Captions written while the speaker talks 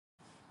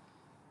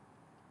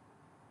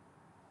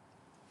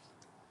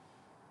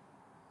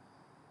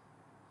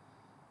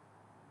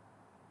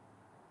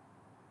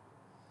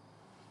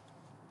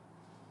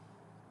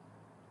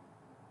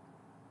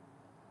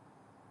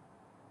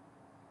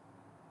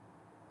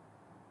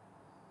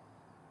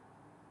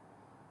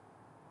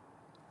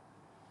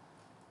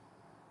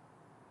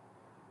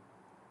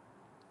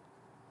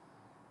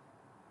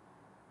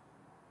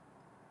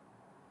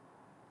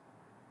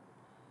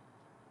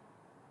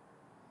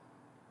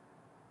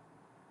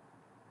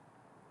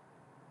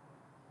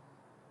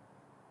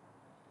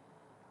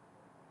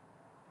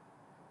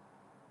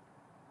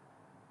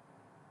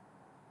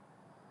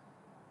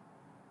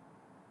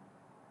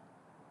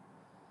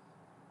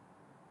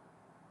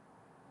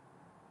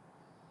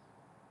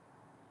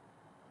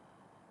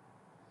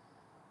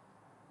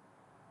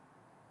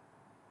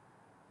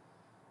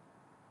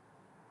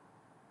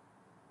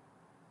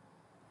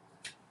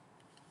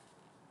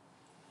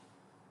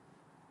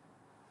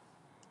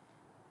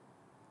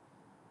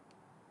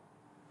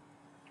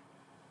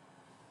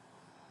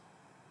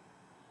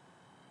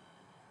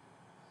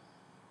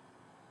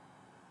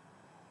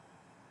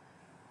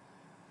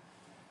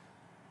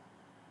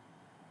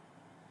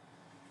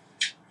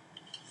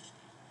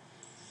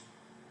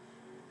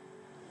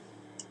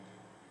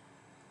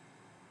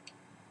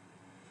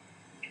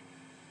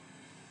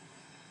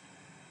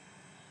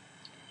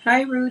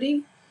Hi,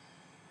 Rudy.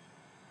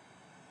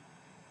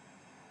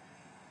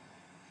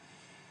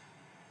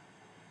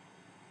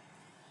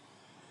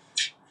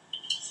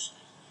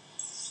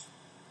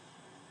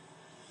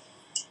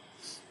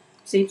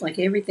 Seems like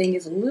everything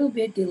is a little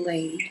bit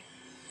delayed.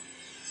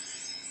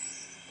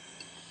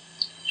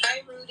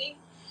 Hi, Rudy.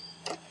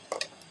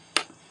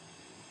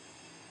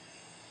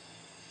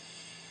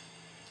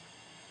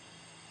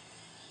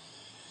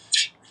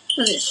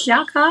 Was it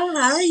Shaka?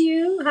 How are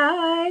you?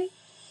 Hi.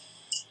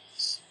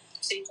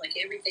 Seems like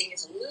everything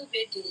is a little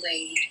bit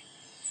delayed.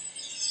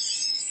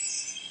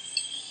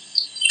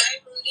 Hi,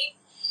 Rudy.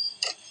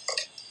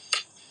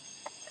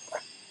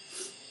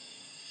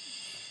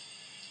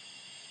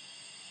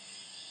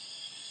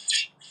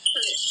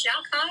 Was it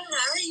Shaka?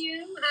 How are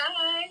you?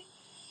 Hi.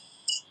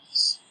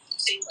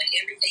 Seems like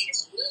everything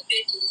is a little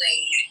bit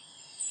delayed.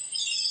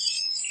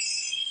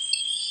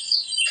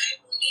 Hi,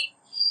 Rudy.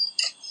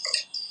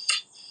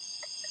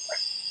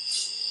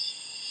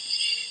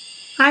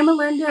 Hi,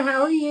 Melinda.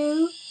 How are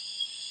you?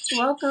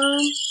 Welcome.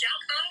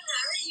 Shaka,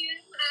 how are you?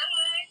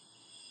 Hi.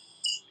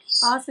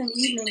 Awesome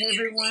evening,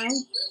 everyone.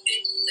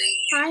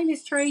 Hi,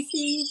 Miss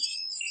Tracy.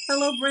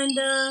 Hello,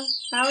 Brenda.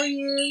 How are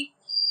you?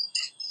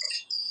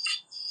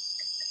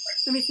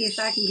 Let me see if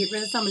I can get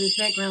rid of some of this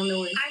background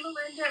noise. Hi,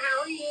 Melinda.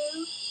 How are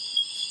you?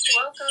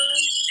 Welcome. How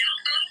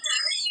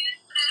are you?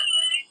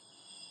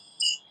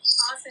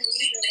 Awesome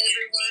evening,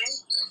 everyone.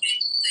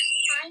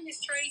 Hi, Miss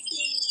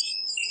Tracy.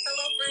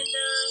 Hello,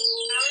 Brenda.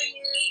 How are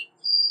you?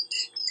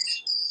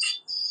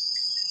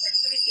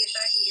 Let me see if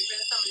I can get rid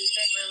of some of this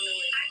background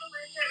noise. Hi,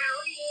 Melinda. How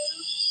are you?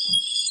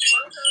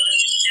 Welcome.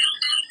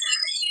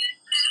 How are you?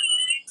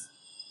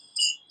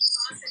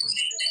 Awesome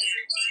evening,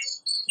 everyone.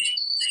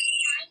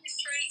 Hi, Miss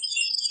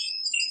Tracy.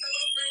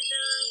 Hello,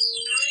 Brenda.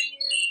 How are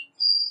you?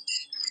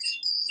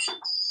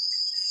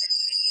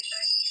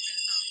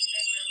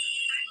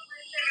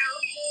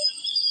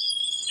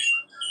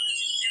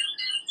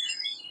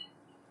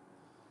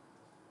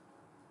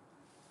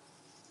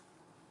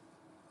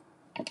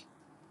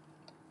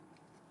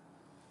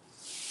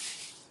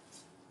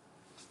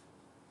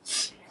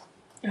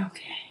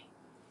 Okay.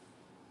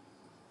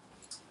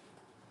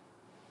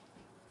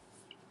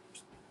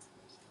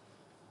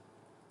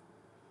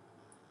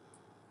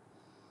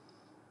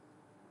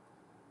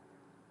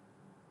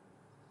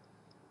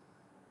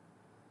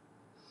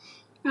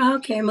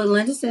 Okay,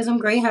 Melinda says I'm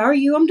great. How are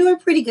you? I'm doing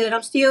pretty good.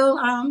 I'm still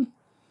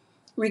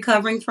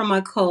recovering from my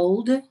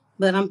cold,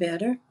 but I'm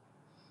better.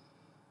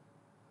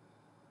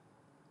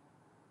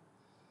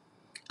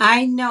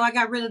 I know I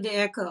got rid of the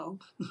echo.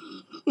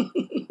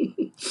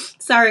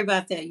 Sorry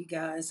about that, you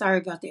guys. Sorry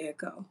about the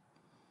echo.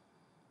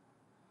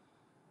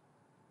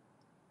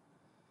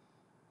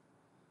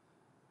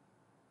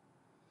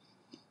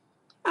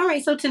 All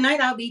right, so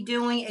tonight I'll be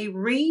doing a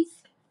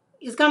wreath.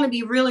 It's going to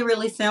be really,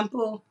 really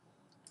simple.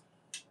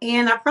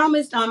 And I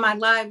promised on my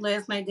live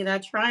last night that I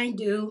try and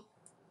do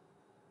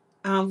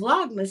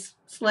Vlogmas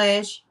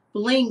slash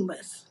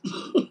Blingmas.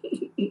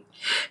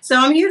 So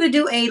I'm here to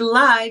do a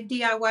live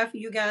DIY for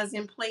you guys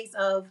in place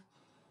of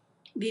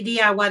the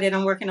DIY that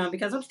I'm working on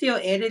because I'm still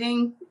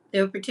editing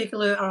the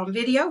particular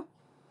video.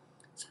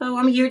 So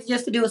I'm here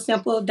just to do a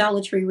simple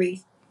Dollar Tree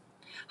wreath.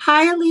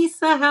 Hi,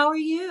 Elisa. How are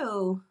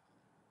you?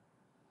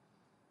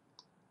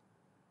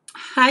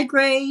 Hi,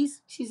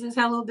 Grace. She says,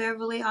 hello,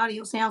 Beverly.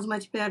 Audio sounds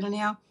much better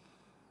now.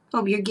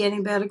 Hope you're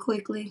getting better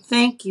quickly.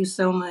 Thank you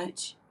so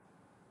much.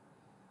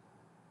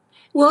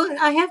 Well,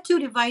 I have two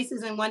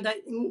devices, and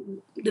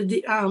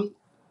the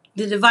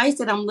device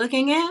that I'm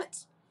looking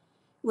at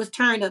was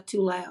turned up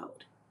too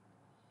loud.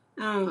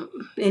 And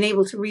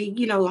able to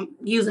read, I'm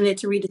using it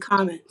to read the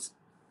comments.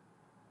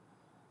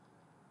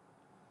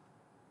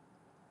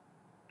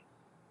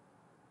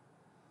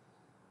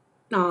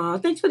 Aw,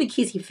 thanks for the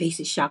kissy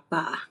faces,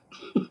 Shakba.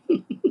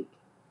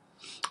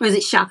 Or is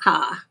it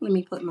Shaka? Let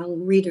me put my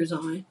readers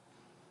on.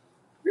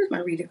 Where's my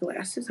reader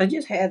glasses? I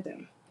just had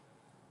them.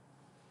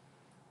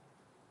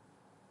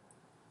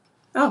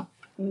 Oh,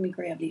 let me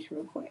grab these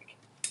real quick.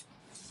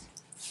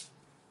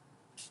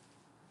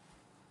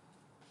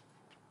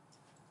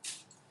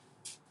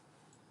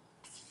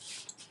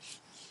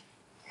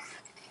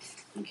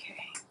 Okay.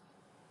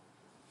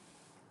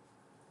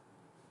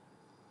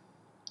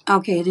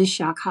 Okay, it is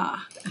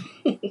Shaka.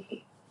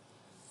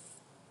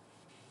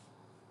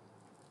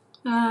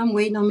 I'm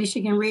waiting on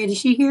Michigan Red. Is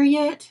she here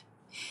yet?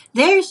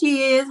 There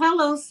she is.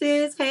 Hello,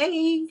 sis.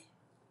 Hey.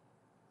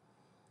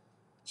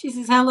 She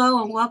says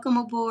hello and welcome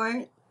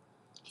aboard.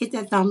 Hit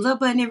that thumbs up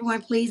button,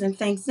 everyone, please. And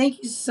thanks.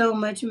 Thank you so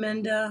much,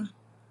 Minda.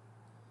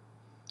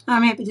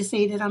 I'm happy to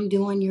say that I'm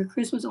doing your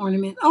Christmas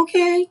ornament.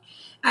 Okay.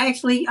 I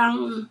actually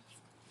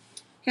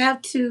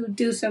have to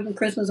do some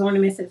Christmas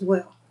ornaments as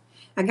well.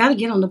 I got to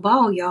get on the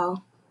ball,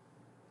 y'all.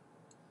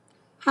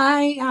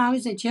 Hi,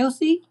 is it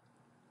Chelsea?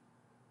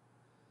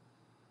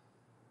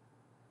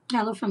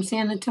 Hello from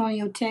San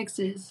Antonio,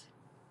 Texas.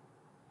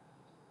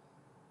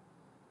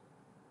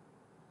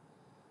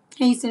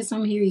 Hey, sis,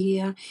 I'm here.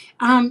 Yeah.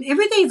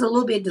 Everything's a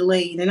little bit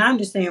delayed, and I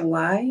understand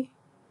why.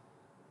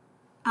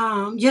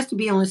 just to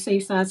be on the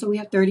safe side. So we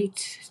have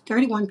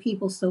 31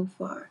 people so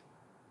far.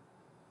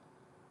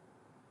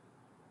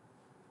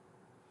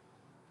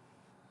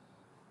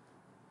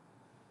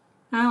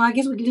 I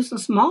guess we can do some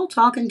small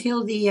talk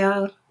until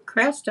the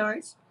craft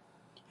starts.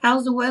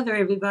 How's the weather,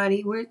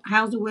 everybody?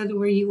 How's the weather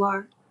where you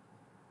are?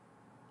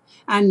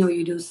 I know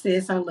you do,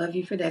 sis. I love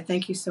you for that.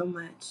 Thank you so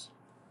much.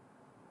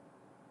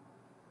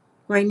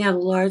 Right now, the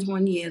large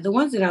one, yeah. The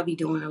ones that I'll be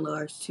doing are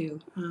large, too.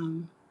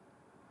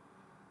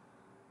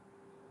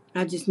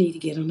 I just need to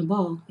get on the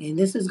ball. And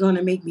this is going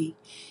to make me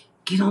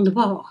get on the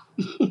ball.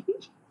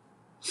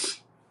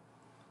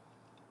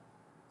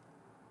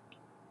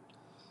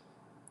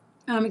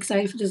 I'm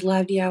excited for this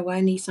live DIY.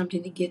 I need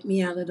something to get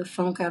me out of the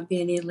funk I've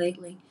been in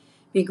lately.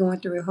 Been going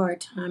through a hard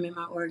time, and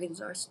my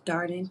organs are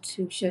starting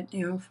to shut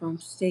down from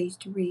stage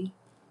 3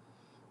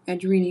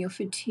 adrenal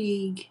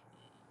fatigue.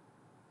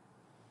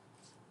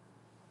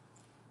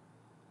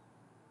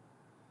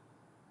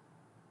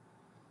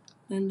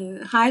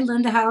 Linda, hi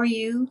Linda, how are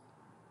you?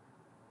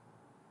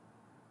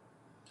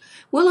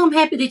 Well, I'm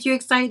happy that you're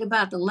excited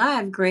about the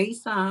live,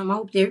 Grace. I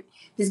hope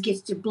this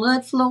gets your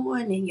blood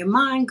flowing and your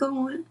mind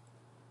going.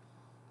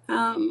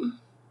 I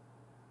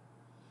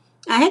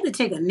had to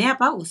take a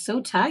nap. I was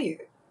so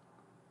tired.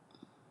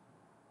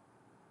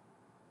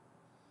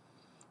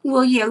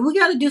 Well, yeah, we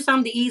got to do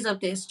something to ease up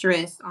that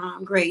stress,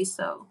 Grace.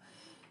 So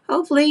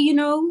hopefully,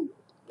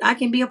 I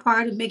can be a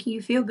part of making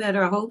you feel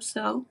better. I hope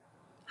so.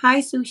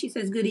 Hi, Sue. She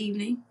says good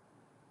evening.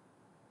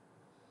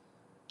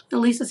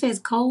 Elisa says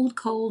cold,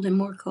 cold, and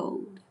more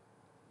cold.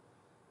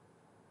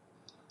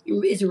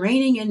 It's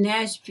raining in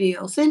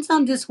Nashville. Send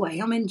some this way.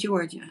 I'm in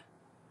Georgia.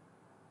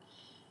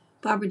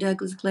 Barbara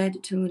Douglas, glad to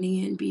tune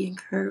in. Be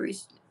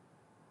encouraged.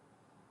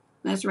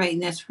 That's right,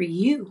 and that's for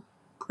you.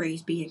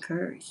 Grace, be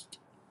encouraged.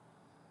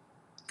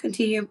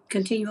 Continue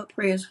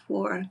prayers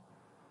for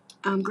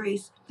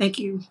Grace. Thank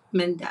you,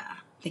 Minda.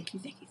 Thank you,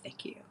 thank you,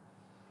 thank you.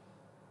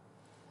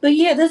 But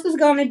yeah, this is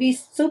going to be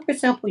super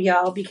simple,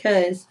 y'all,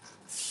 because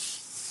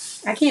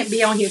I can't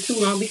be on here too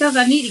long because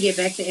I need to get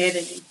back to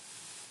editing.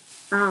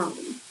 I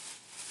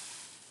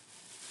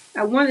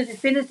wanted to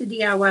finish the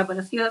DIY, but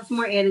I still have some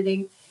more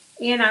editing,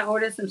 and I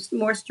ordered some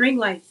more string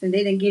lights, and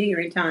they didn't get here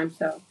in time,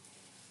 so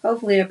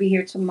hopefully they'll be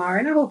here tomorrow.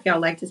 And I hope y'all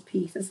like this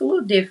piece. It's a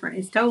little different.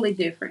 It's totally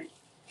different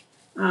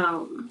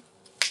than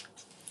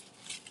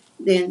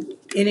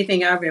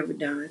anything I've ever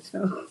done.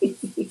 So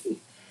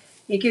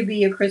it could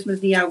be a Christmas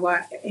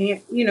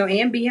DIY,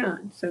 and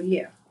beyond. So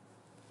yeah.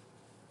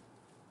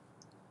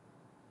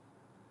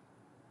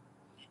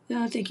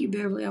 Thank you,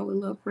 Beverly. I would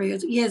love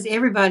prayers. Yes,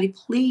 everybody,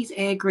 please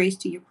add grace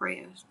to your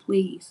prayers,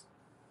 please.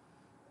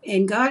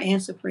 And God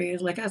answer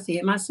prayers. Like I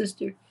said, my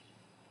sister,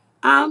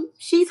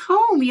 she's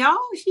home, y'all.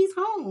 She's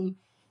home.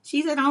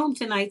 She's at home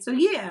tonight. So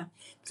yeah,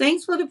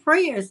 thanks for the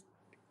prayers.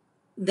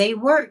 They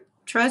work.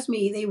 Trust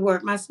me, they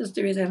work. My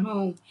sister is at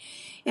home,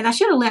 and I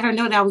should have let her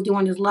know that I was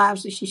doing this live,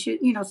 so she should,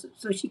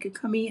 so she could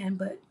come in.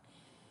 But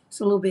it's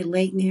a little bit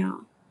late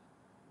now.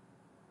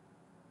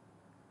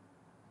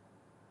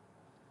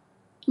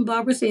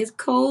 Barbara says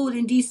cold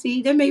in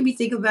DC. That made me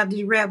think about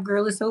this rap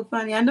girl. It's so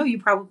funny. I know you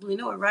probably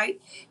know it,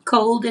 right?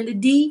 Cold in the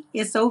D.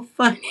 It's so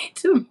funny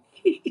to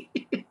me.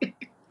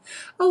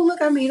 Oh, look,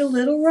 I made a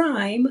little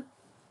rhyme.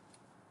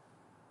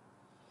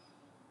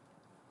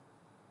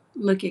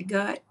 Look at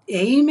God.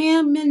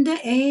 Amen, Minda.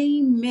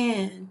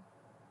 Amen.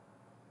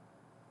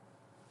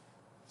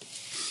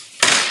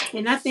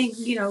 And I think,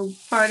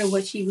 part of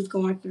what she was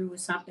going through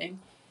was something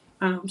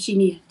she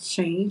needed to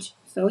change.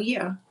 So,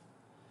 yeah.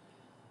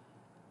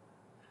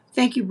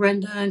 Thank you,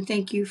 Brenda, and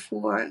thank you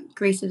for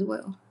Grace as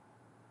well.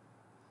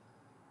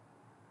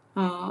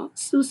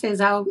 Sue says,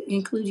 I'll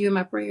include you in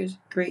my prayers,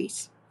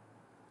 Grace.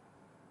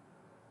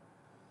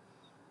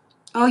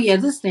 Oh, yeah,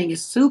 this thing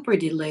is super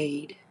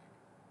delayed.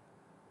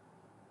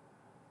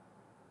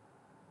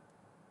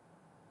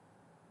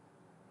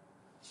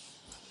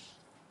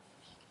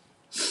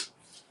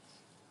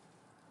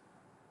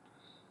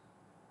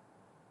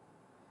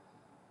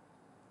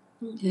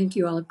 Thank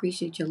you. I'll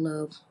appreciate your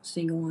love,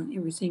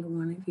 every single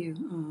one of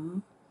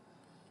you.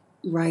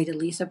 Right, at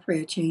least a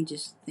prayer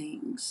changes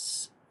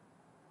things.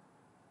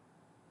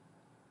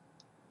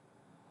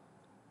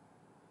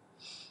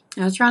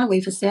 I was trying to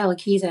wait for Sally.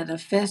 He's at a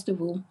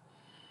festival,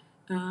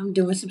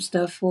 doing some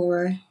stuff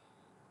for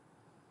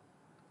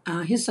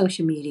his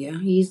social media.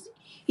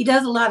 He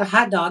does a lot of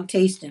hot dog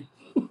tasting.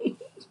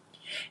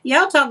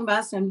 Y'all talking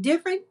about some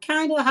different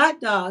kind of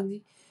hot dogs.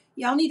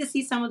 Y'all need to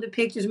see some of the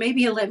pictures.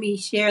 Maybe he'll let me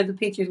share the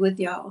pictures with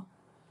y'all.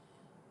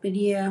 But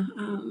yeah.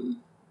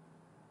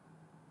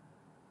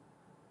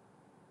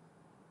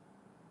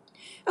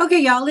 Okay,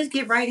 y'all, let's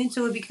get right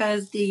into it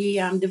because the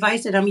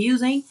device that I'm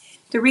using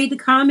to read the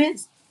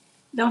comments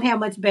don't have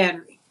much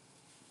battery.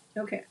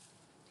 Okay.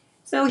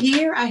 So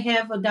here I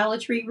have a Dollar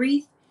Tree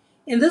wreath,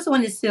 and this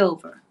one is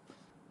silver.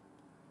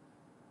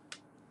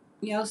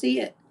 Y'all see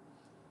it?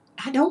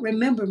 I don't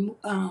remember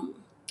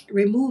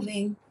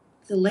removing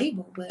the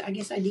label, but I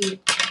guess I did.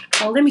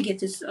 Oh, let me get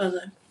this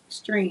other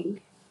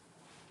string.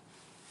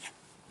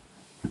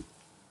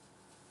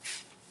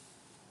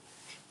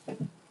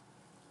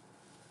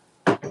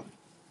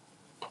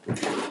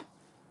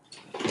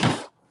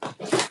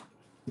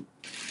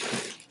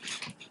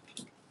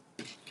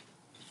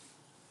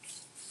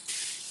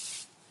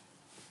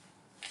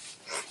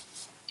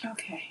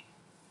 Okay.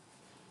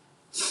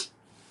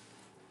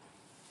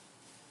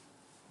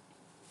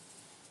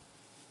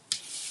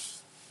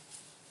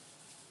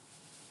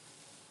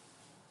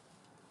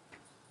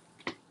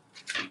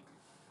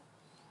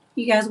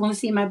 You guys want to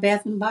see my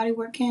Bath and Body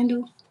Works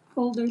candle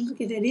holder?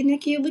 Look at that. Isn't it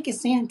cute? Look at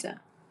Santa.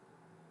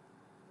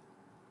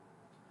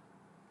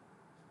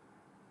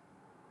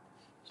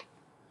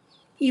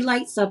 He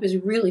lights up. It's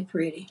really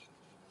pretty.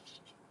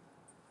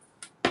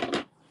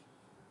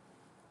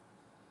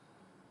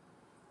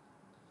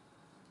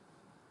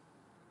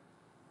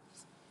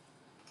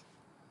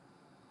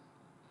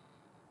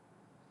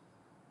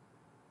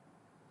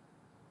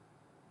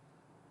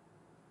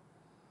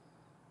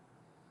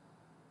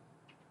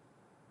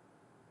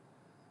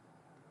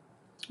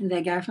 And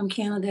that guy from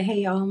Canada.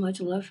 Hey, y'all. Much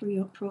love for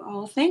you, for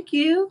all. Thank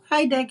you.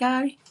 Hi, that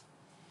guy.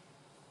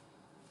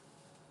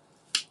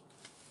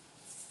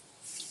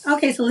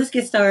 Okay, so let's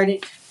get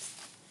started.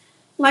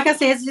 Like I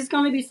said, it's just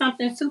going to be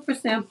something super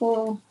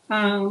simple.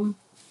 I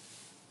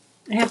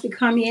have to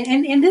come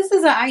in. And this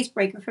is an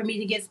icebreaker for me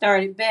to get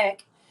started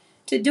back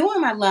to doing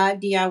my live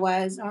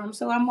DIYs.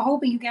 So I'm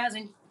hoping you guys,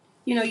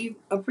 you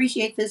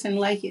appreciate this and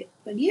like it.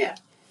 But yeah,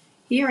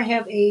 here I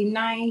have a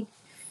 9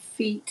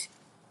 feet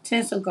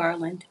tinsel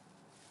garland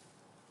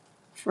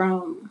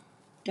from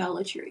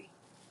Dollar Tree.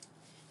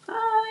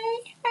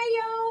 Hi,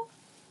 y'all.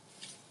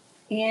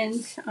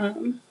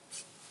 And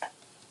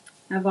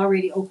I've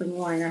already opened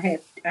one. I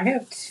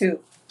have 2.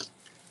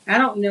 I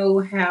don't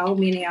know how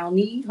many I'll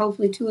need.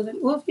 Hopefully 2 of them.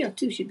 Well, yeah,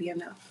 2 should be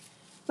enough.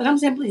 But I'm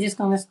simply just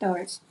going to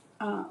start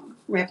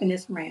wrapping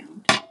this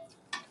around.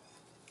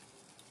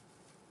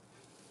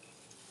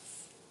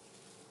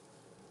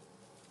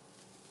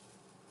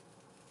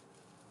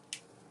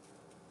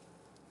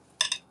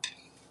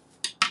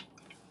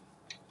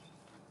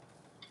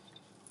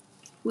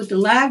 With the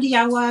live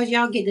DIYs,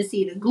 y'all get to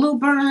see the glue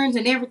burns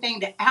and everything,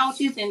 the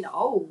ouches and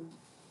the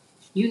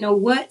you know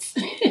what?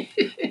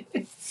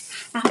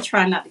 I'll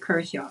try not to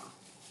curse y'all.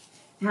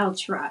 I'll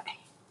try.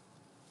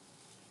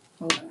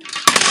 Hold on.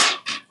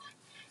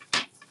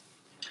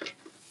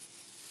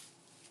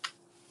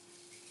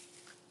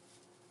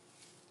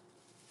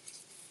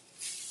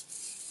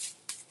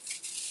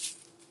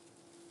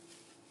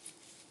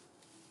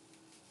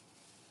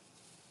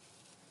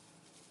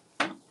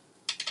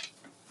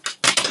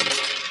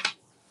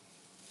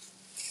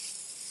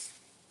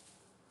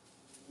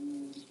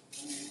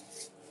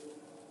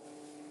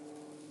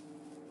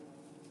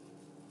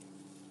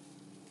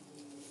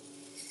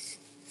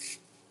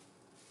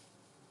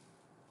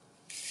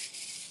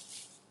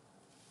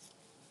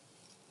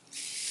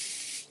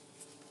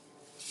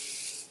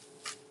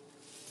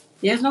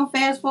 There's no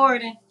fast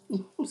forwarding.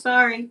 I'm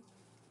sorry.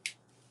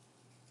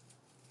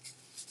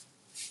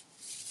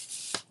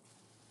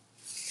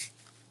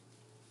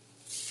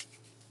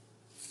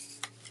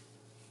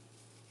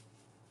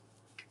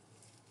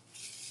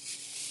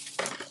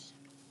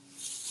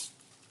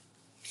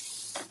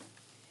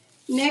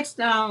 Next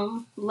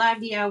live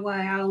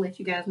DIY, I'll let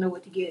you guys know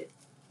what to get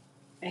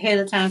ahead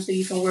of time so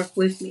you can work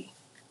with me.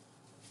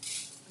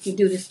 We can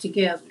do this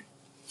together.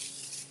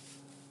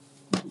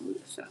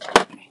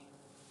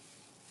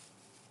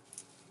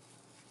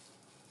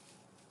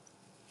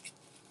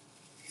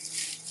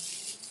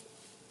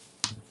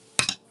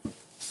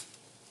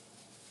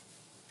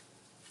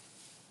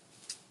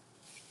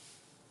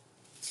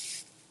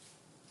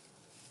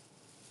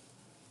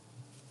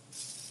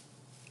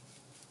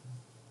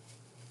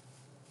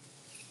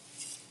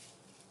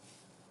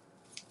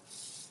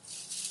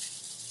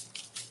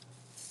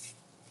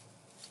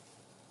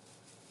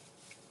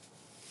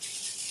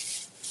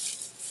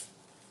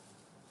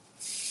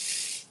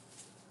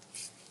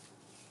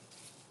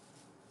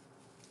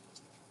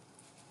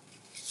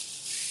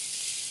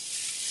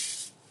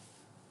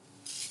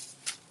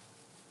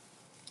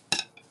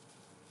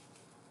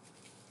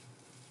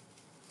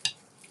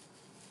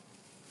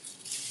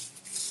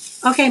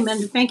 Okay,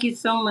 Menda, thank you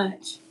so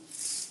much.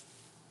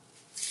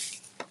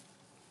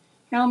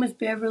 Hello, Miss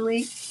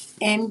Beverly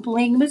and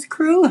Blingmas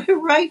crew.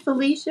 Right,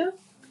 Felicia?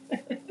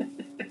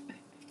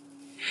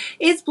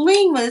 It's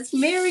Blingmas.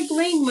 Merry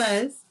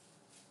Blingmas.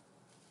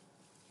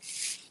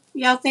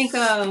 Y'all think,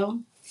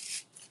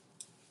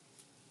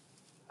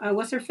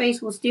 what's her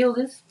face will steal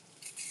this?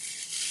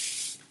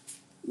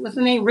 What's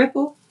her name?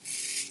 Ripple?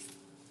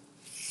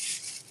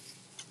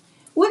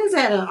 What is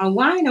that? A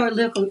wine or a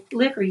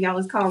liquor, y'all?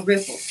 It's called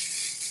Ripple.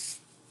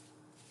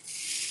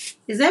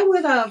 Is that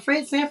what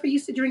Fred Sanford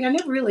used to drink? I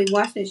never really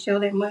watched that show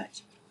that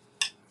much.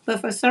 But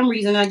for some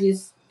reason,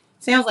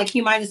 sounds like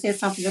he might have said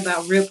something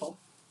about Ripple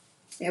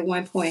at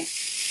one point.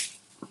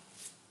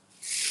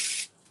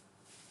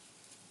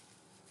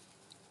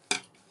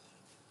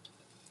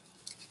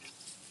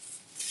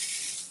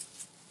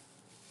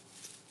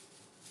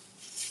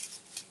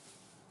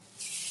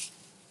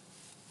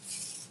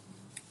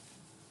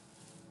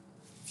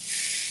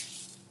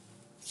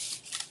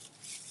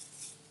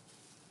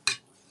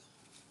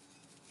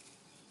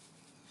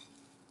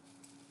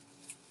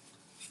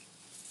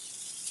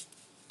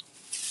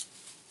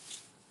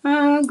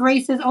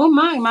 Grace says, oh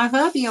my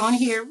hubby on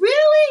here.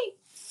 Really?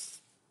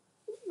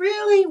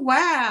 Really?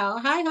 Wow.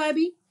 Hi,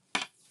 hubby.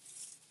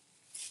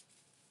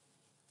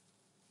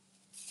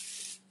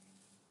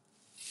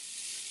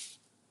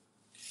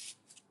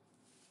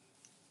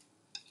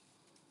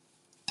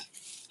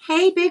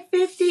 Hey, Big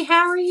 50,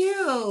 how are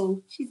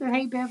you? She said,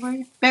 hey,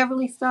 Beverly.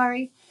 Beverly,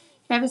 sorry.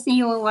 Haven't seen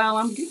you in a while.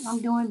 I'm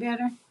doing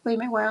better. Wait a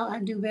minute, well, I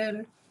do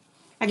better.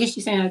 I guess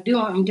she's saying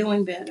I'm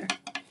doing better.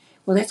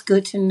 Well, that's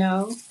good to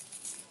know.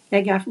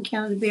 That guy from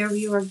Canada Bear,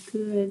 you are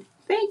good.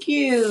 Thank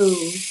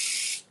you.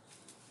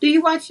 Do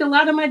you watch a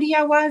lot of my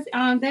DIYs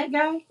on that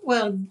guy?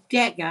 Well,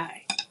 that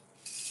guy.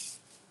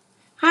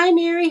 Hi,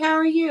 Mary. How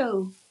are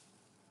you?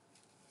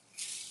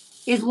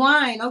 It's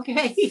wine.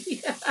 Okay.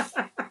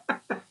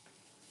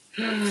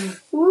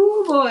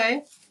 Ooh,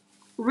 boy.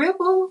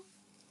 Ripple.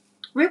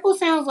 Ripple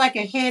sounds like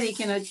a headache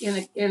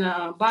in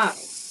a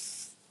bottle.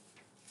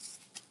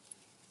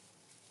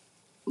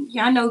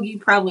 Yeah, I know you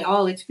probably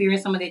all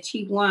experienced some of that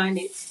cheap wine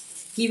that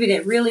give you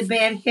that really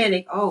bad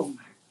headache. Oh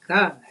my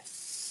God.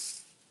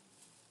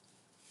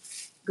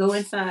 Go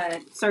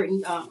inside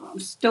certain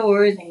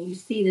stores and you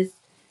see this.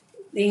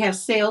 They have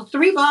sales.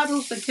 3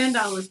 bottles for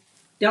 $10.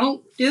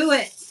 Don't do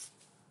it.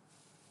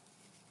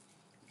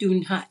 Do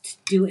not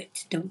do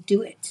it. Don't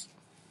do it.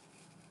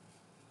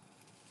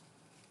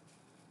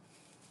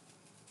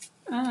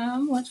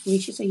 What's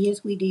Felicia say?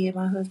 Yes, we did.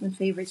 My husband's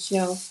favorite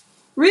show.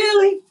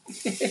 Really?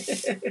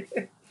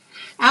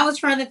 I was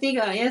trying to think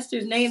of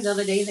Esther's name the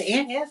other day. The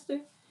Aunt Esther.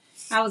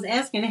 I was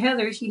asking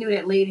Heather if she knew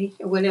that lady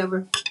or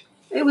whatever.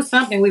 It was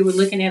something we were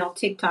looking at on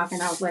TikTok,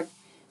 and I was like,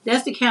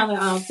 that's the kind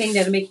of thing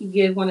that'll make you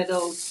give one of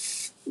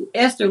those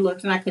Esther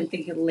looks, and I couldn't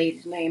think of the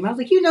lady's name. I was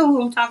like, you know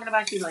who I'm talking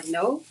about? She's like,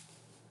 no.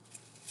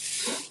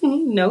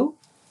 No.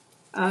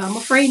 I'm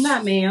afraid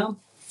not, ma'am.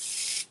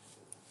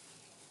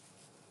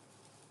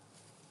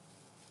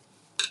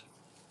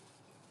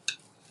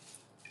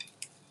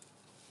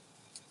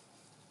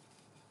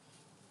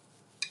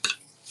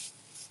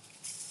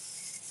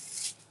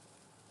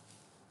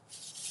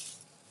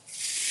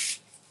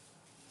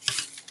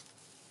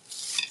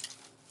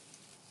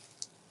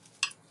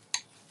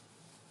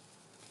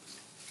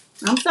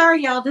 I'm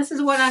sorry, y'all. This is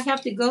what I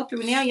have to go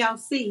through. Now y'all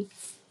see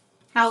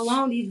how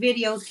long these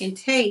videos can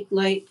take.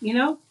 Like,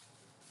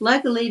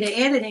 luckily the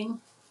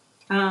editing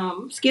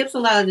skips a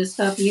lot of this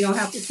stuff. And you don't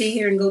have to sit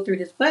here and go through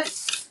this. But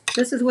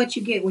this is what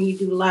you get when you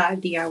do live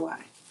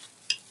DIY.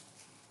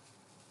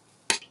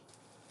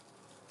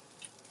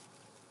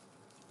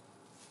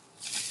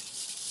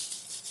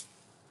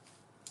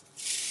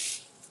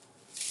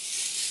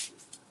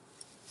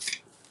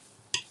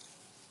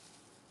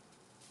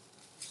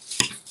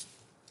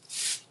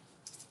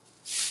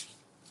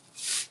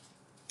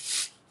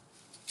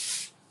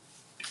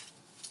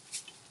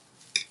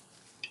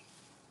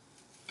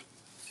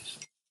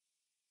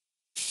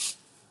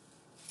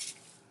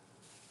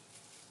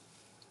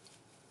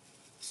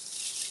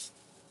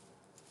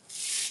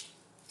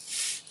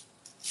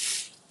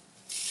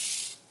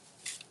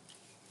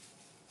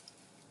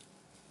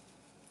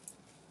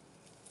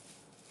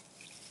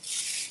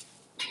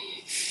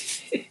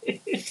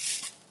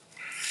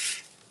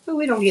 But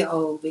we don't get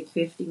old, Big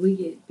 50. We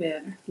get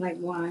better. Like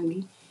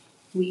wine,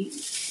 we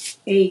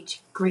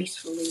age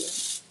gracefully.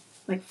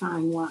 Like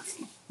fine wine.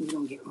 We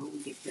don't get old,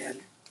 we get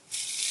better.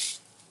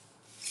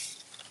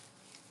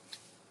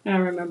 I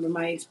remember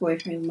my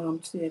ex-boyfriend's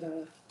mom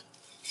said,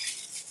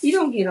 you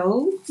don't get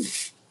old,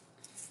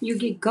 you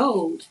get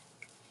gold.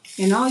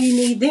 And all you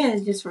need then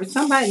is just for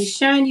somebody to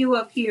shine you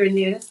up here and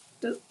there.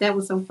 That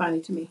was so funny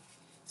to me.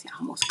 See, I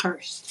almost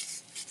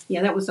cursed.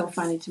 Yeah, that was so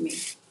funny to me.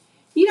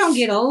 You don't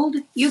get old,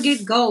 you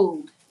get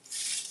gold.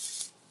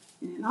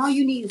 And all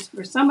you need is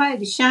for somebody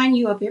to shine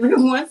you up every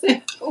once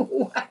in a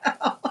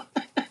while.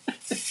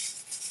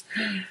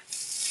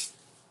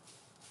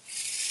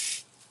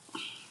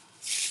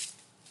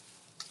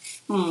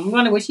 I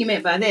wonder what she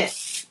meant by that.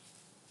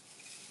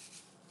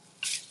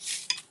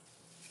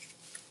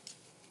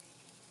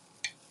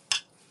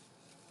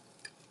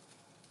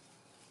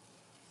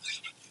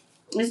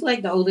 It's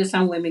like the older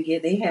some women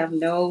get. They have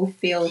no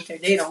filter.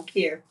 They don't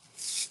care.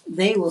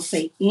 They will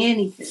say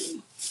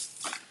anything.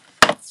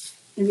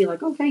 And be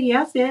like, okay,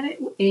 yeah, I said it.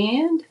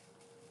 And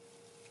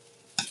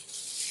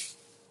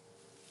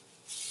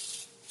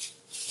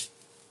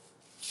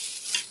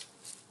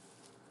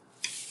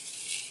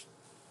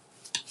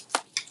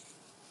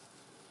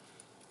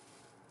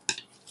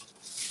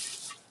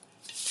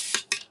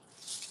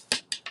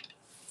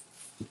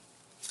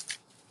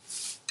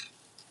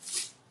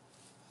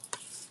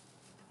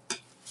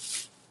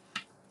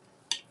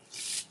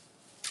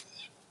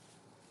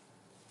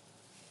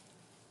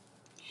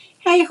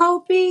hey,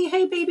 Hopi.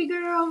 Hey, baby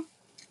girl.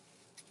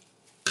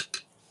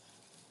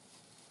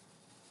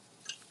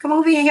 Come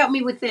over here and help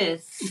me with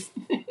this.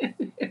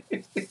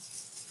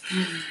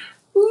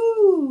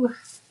 Woo.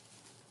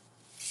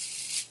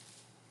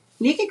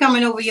 Nikki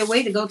coming over your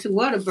way to go to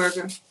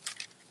Whataburger.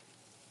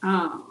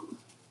 Um,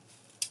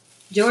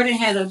 Jordan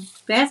had a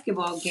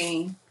basketball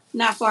game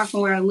not far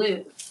from where I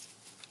live.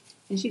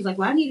 And she's like,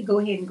 well, I need to go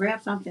ahead and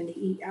grab something to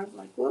eat. I was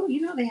like, well,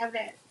 they have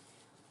that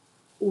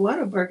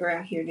Whataburger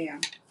out here now.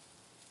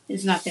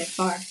 It's not that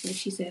far. So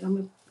she said, I'm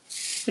going to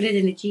put it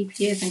in the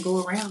GPS and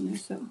go around there.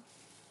 So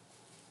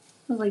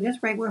I was like,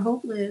 that's right where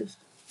Hope lives.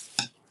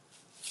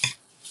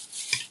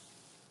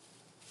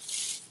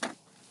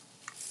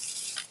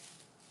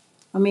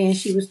 I mean,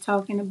 she was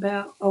talking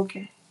about,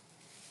 okay.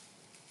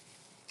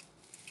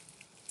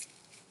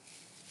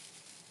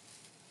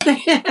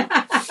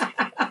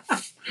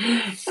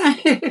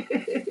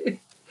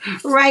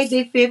 Right,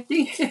 Big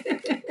 50.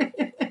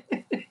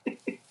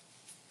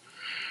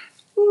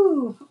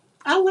 Ooh,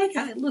 I like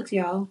how it looks,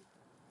 y'all.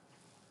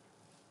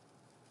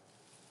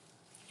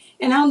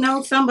 And I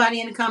know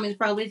somebody in the comments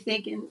probably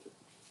thinking,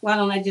 why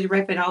don't I just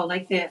wrap it all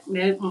like that?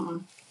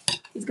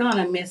 It's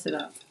gonna mess it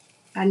up.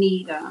 I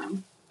need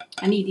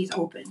these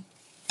open.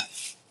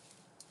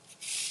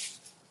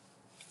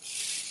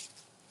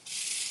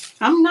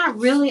 I'm not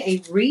really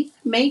a wreath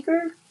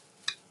maker,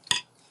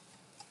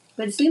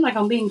 but it seems like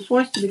I'm being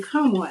forced to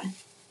become one.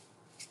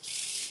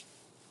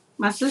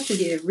 My sister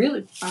did a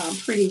really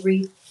pretty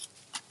wreath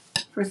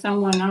for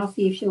someone. I'll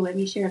see if she'll let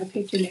me share the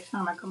picture next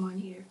time I come on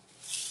here.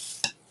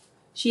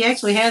 She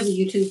actually has a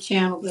YouTube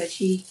channel, but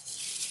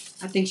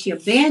I think she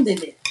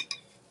abandoned it.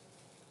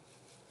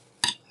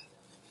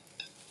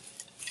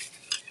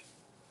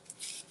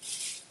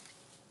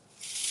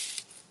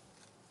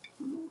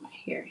 My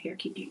hair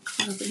keep getting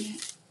caught up in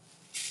that.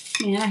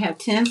 Man, I have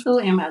tinsel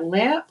in my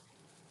lap.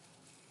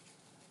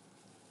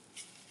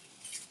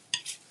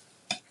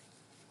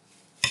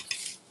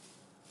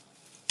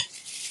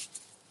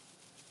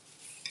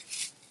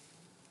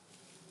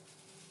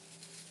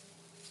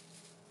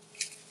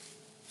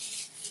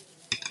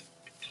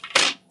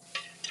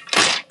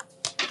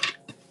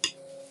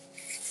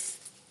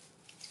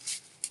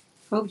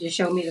 Hope just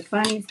showed me the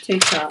funniest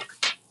TikTok.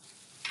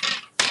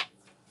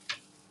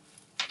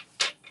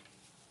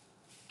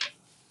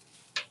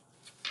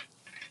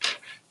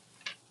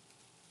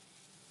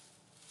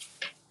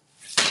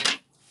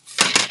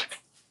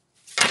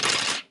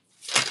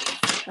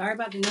 Sorry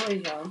about the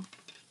noise, y'all.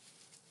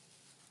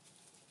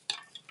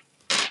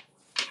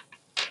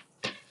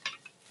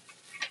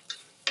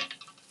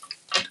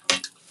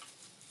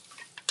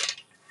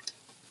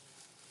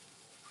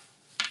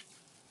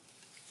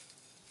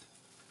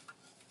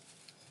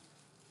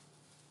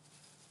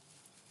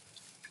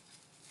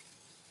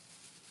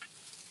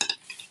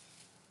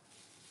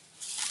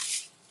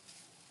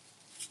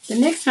 The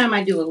next time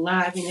I do a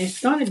live, and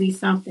it's going to be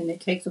something that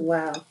takes a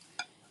while,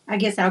 I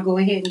guess I'll go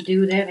ahead and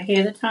do that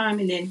ahead of time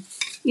and then,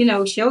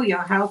 show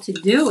y'all how to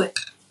do it.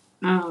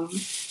 And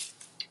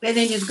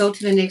then just go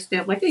to the next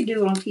step like they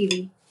do on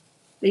TV.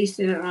 They used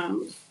to,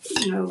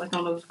 like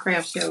on those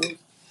craft shows,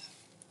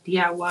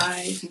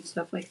 DIYs and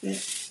stuff like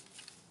that.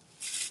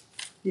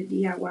 The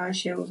DIY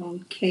shows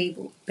on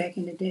cable back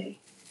in the day.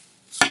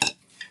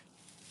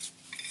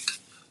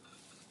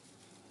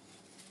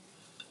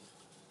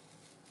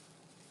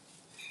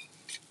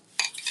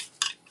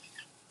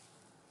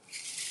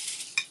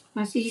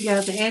 I see you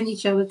guys are adding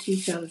each other to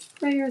each other's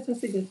prayers.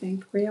 That's a good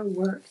thing. Prayer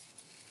works.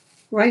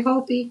 Right,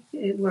 Hopi?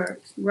 It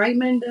works. Right,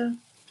 Minda?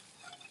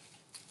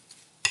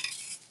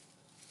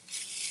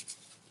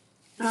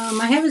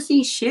 I haven't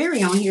seen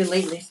Sherry on here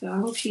lately, so I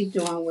hope she's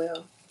doing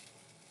well.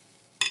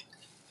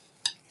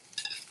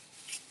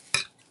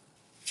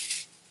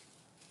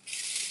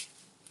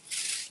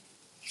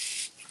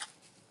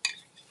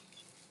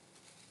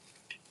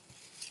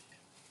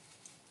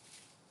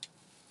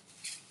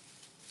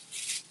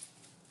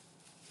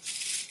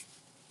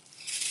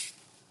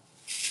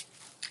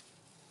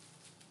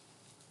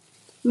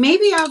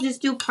 Maybe I'll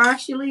just do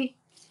partially,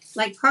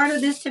 like part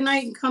of this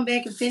tonight and come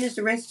back and finish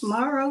the rest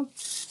tomorrow.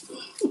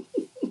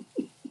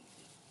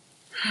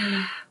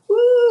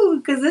 Woo,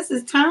 because this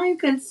is time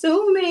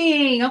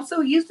consuming. I'm so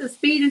used to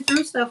speeding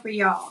through stuff for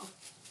y'all.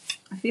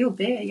 I feel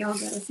bad. Y'all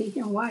gotta sit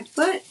here and watch.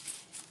 But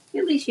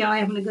at least y'all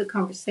having a good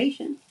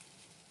conversation.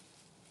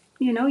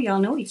 Y'all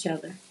know each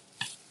other.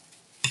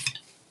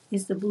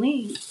 It's the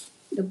bling,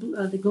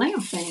 the glam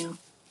fam.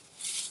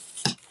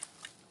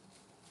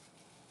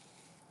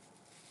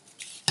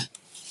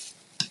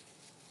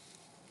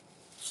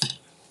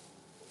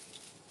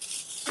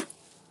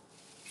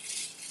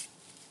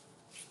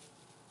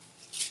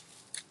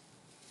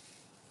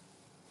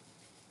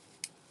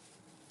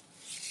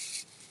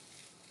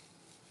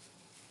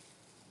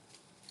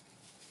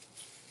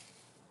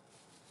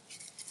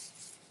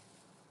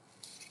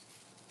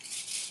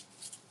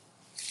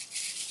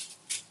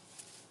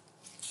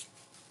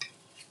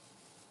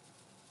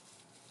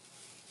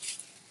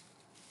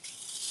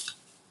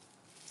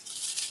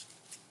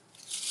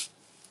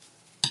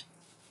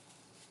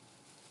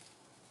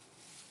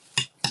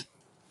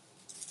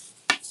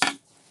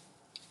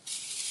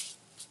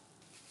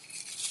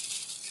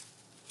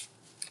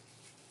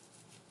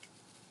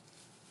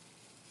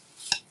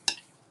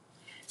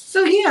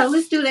 So yeah,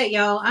 let's do that,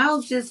 y'all.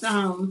 I'll just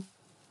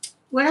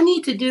what I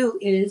need to do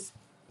is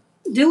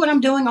do what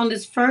I'm doing on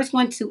this first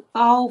one to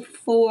all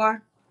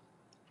four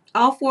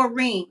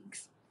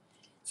rings.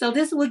 So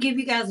this will give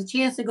you guys a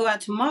chance to go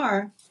out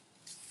tomorrow.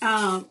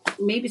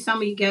 Maybe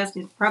some of you guys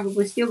can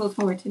probably still go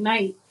somewhere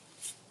tonight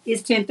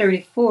It's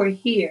 10:34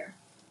 here.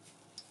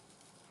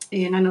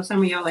 And I know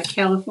some of y'all like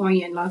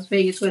California and Las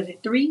Vegas, was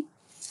it 3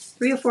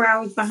 or 4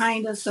 hours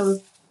behind us?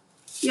 So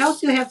y'all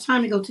still have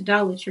time to go to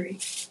Dollar Tree.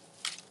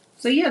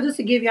 So yeah, this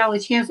will give y'all a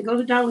chance to go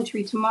to Dollar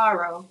Tree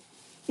tomorrow.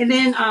 And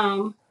then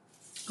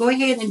go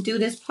ahead and do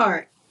this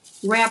part.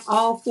 Wrap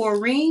all 4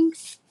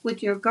 rings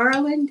with your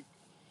garland.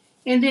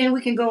 And then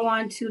we can go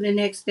on to the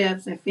next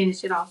steps and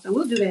finish it off. So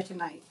we'll do that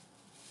tonight.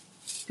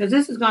 Because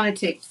this is going to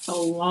take a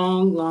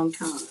long, long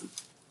time.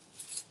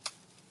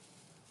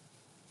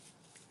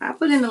 I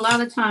put in a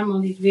lot of time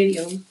on these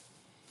videos.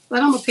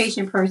 But I'm a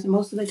patient person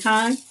most of the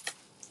time.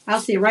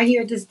 I'll sit right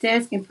here at this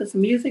desk and put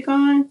some music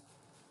on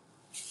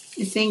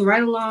and sing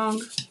right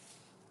along.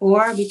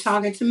 Or I'll be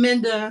talking to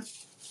Minda,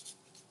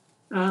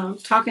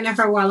 talking to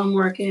her while I'm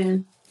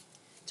working,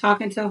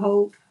 talking to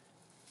Hope,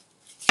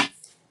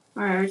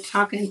 or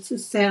talking to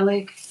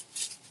Selick,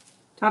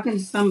 talking to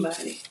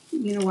somebody,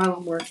 while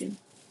I'm working.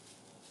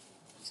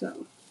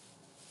 So,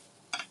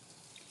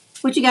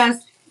 what you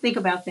guys think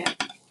about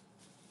that?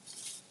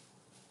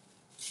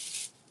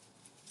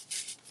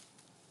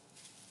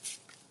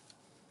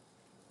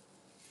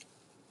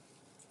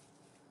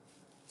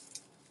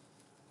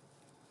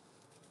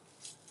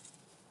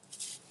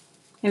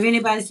 Have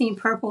anybody seen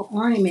purple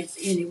ornaments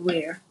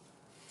anywhere?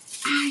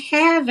 I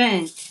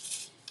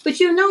haven't. But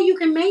you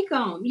can make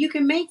them. You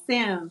can make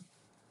them.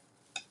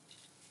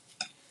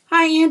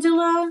 Hi,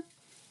 Angela.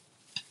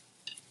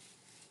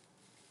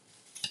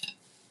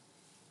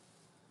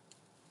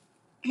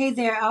 Hey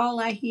there, all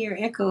I hear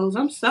echoes.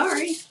 I'm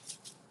sorry.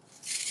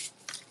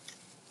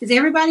 Is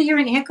everybody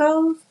hearing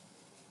echoes?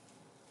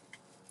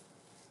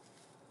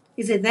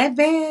 Is it that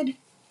bad?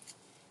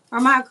 Are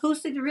my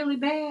acoustics really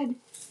bad?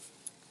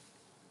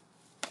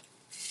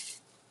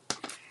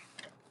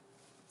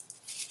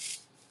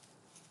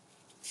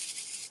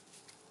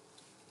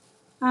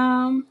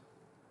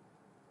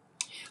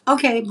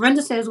 Okay,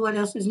 Brenda says what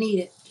else is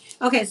needed.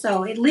 Okay,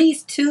 so at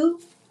least 2.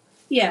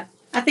 Yeah,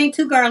 I think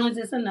 2 garlands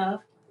is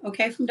enough.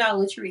 Okay, from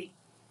Dollar Tree.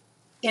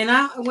 And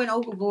I went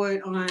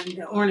overboard on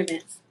the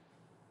ornaments.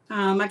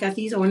 I got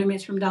these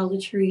ornaments from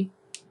Dollar Tree.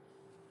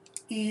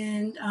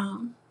 And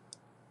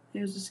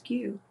there's a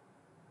skew.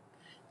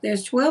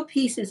 There's 12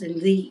 pieces in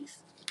these.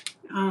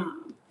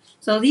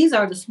 So these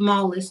are the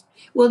smallest.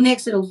 Well,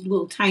 next to those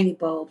little tiny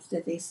bulbs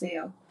that they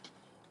sell.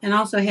 And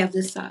also have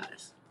this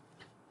size.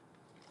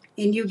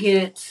 And you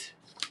get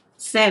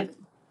 7.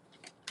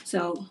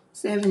 So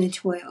 7 and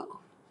 12.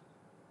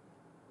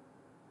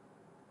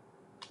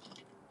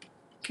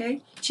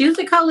 Okay. Choose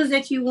the colors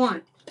that you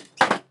want.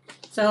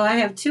 So I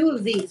have 2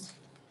 of these.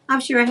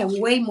 I'm sure I have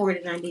way more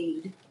than I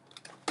need.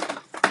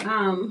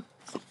 And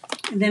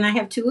then I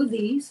have 2 of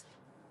these.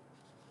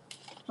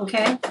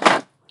 Okay.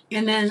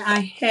 And then I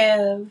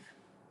have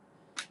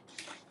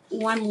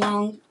one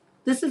long.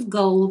 This is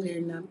gold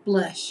and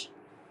blush.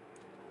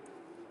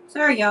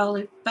 Sorry, y'all,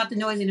 about the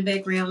noise in the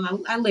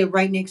background. I live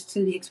right next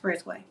to the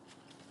expressway.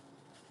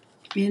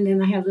 And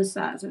then I have this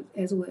size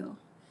as well.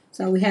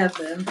 So we have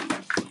the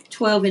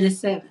 12 and a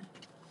 7.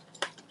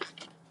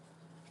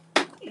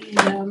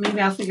 And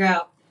maybe I'll figure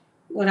out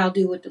what I'll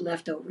do with the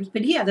leftovers.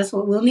 But yeah, that's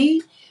what we'll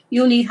need.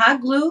 You'll need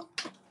hot glue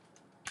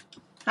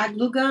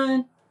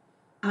gun,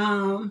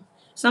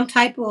 some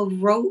type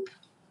of rope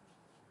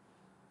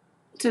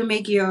to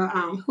make your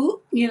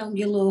hoop, your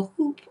little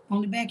hoop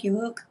on the back of your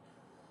hook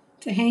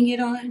to hang it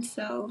on.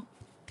 So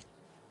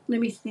let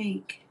me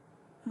think.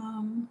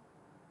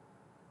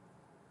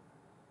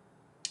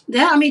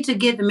 To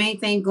get the main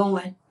thing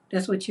going,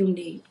 that's what you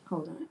need.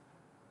 Hold on.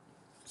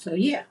 So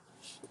yeah,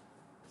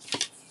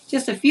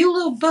 just a few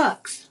little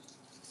bucks.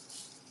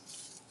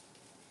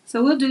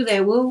 So we'll do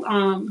that. We'll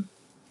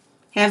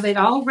have it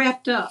all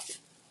wrapped up,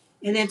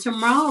 and then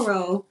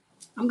tomorrow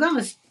I'm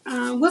gonna.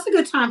 What's a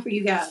good time for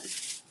you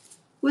guys?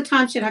 What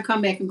time should I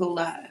come back and go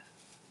live?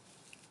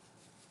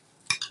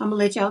 I'm gonna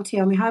let y'all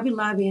tell me. Hobby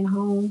Lobby and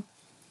home,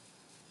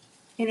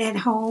 and at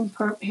home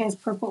has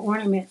purple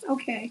ornaments.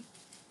 Okay.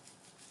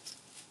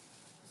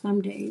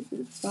 Some days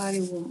this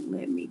body won't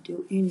let me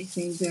do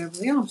anything,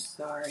 Beverly. I'm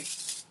sorry.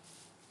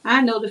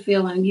 I know the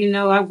feeling.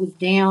 I was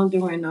down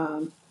during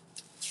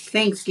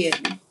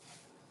Thanksgiving.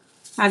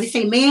 How they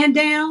say, man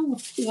down,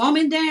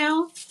 woman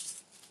down.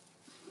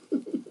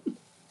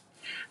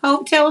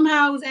 Tell them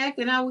how I was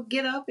acting. I would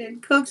get up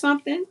and cook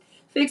something,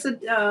 fix what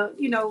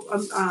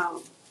was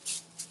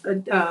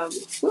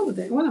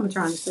that? What am I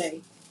trying to say?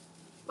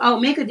 Oh,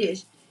 make a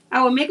dish.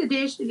 I would make a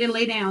dish and then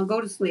lay down,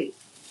 go to sleep.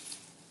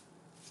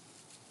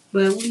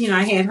 But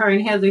I had her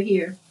and Heather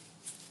here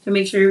to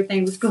make sure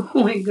everything was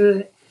going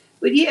good.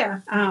 But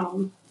yeah,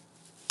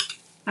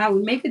 I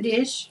would make a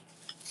dish,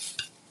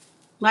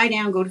 lie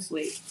down, go to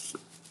sleep.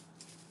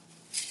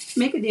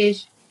 Make a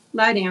dish,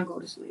 lie down, go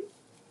to sleep.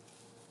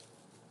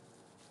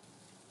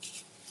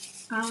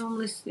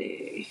 Let's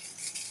see.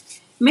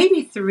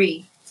 Maybe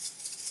 3.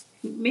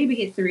 Maybe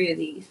get 3 of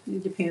these.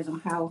 It depends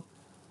on how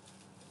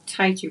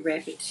tight you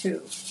wrap it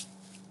too.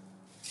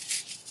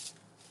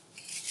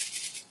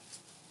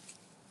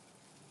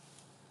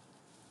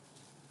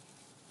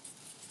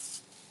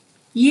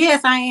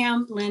 Yes, I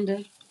am,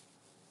 Linda.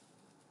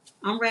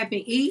 I'm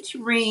wrapping each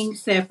ring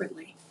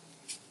separately,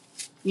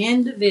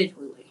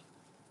 individually.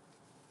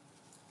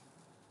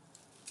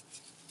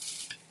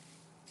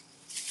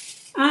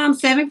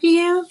 7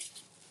 p.m.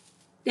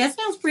 That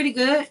sounds pretty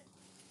good.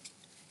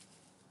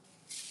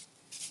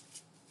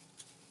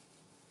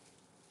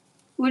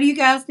 What do you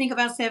guys think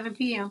about 7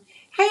 p.m.?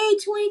 Hey,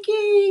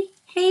 Twinkie.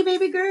 Hey,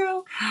 baby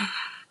girl.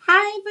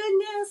 Hi,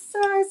 Vanessa.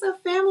 It's a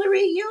family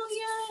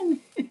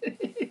reunion.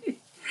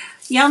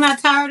 Y'all not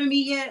tired of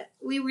me yet?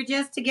 We were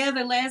just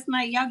together last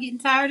night. Y'all getting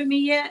tired of me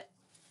yet?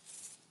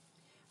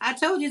 I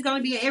told you it's going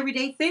to be an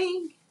everyday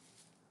thing.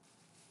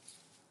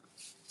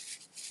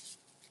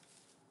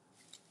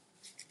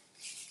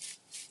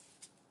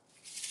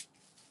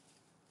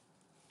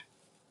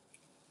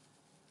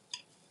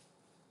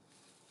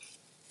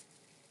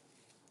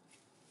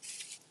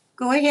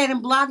 Go ahead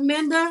and block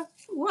Minda.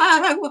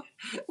 Why?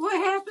 What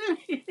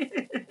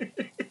happened?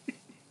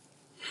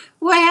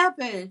 What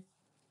happened?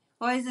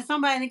 Or is it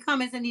somebody in the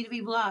comments that need to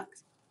be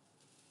blocked?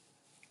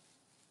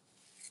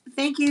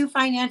 Thank you,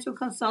 financial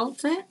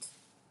consultant.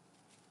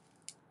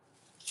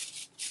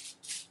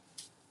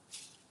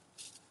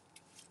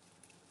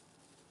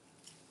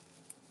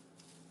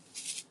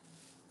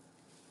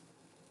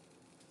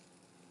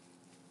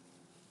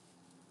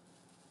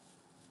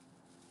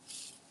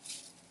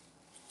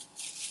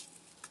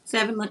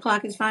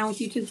 $7 is fine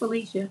with you too,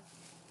 Felicia.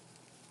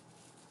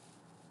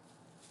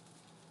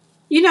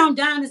 You know I'm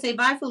dying to say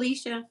bye,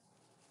 Felicia.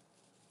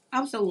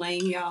 I'm so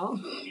lame, y'all.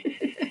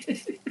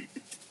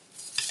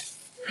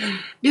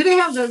 Do they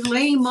have the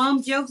lame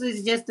mom jokes? Or is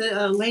it just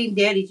the lame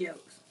daddy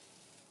jokes?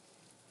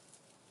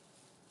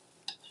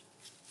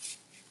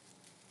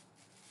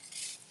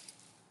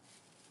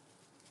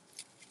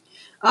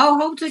 Oh,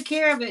 Hope took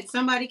care of it.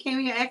 Somebody came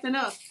here acting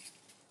up.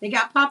 They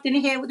got popped in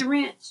the head with a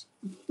wrench.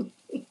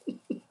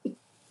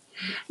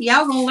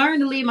 Y'all gonna learn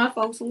to leave my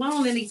folks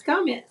alone in these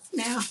comments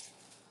now.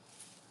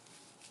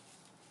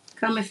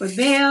 Coming for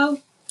Belle.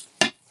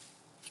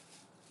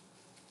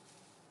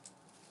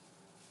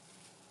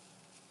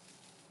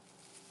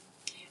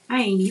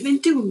 I ain't even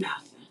do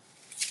nothing.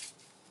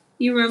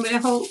 You remember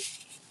that whole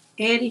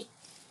Eddie?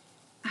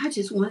 I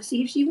just want to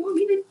see if she want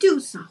me to do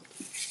something.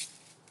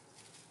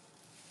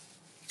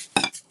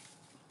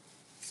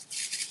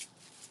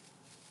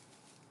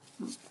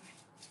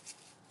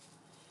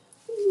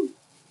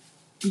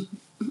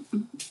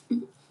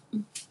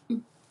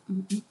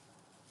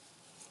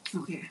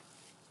 Okay.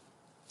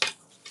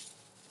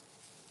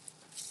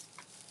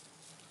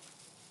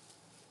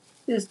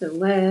 This is the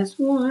last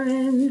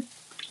one.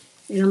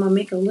 And I'm going to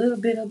make a little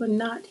bit of a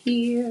knot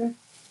here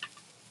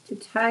to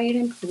tie it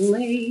in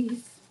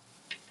place.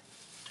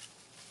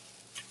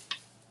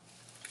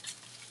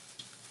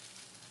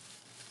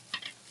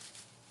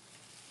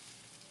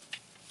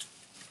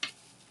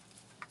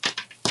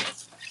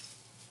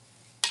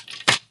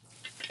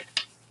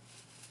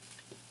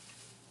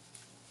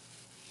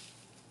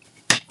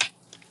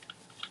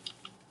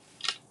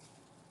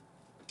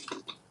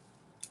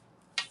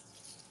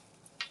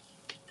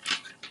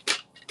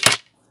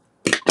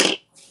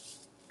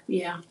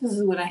 Yeah, this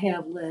is what I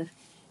have left.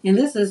 And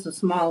this is the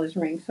smallest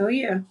ring. So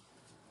yeah,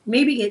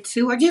 maybe get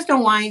two. Or just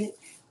don't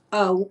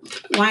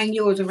wind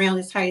yours around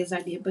as tight as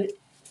I did. But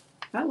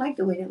I like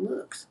the way that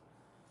looks.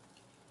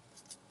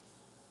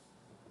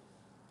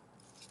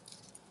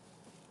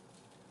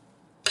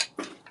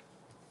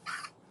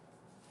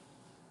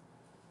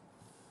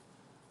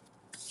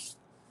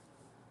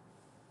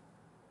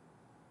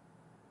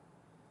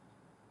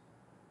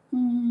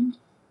 Hmm.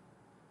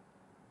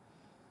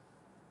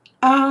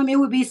 It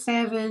would be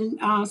 7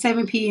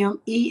 p.m.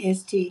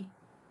 EST.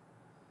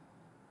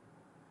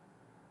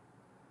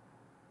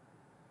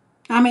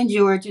 I'm in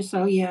Georgia,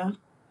 so yeah.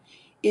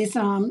 It's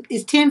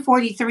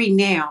 10:43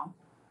 now.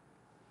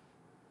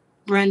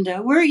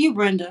 Brenda, where are you,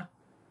 Brenda?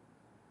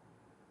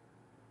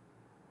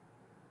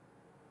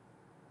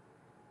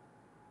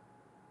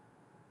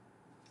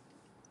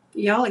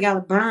 Y'all got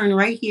a burn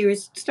right here.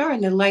 It's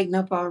starting to lighten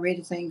up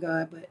already, thank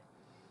God. But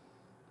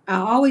I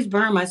always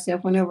burn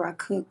myself whenever I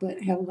cook, but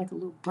I have like a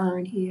little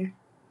burn here.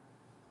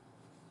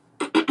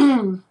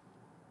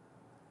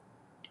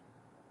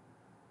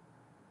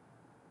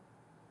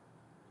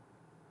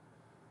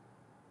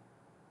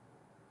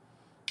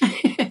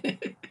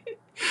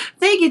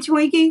 Thank you,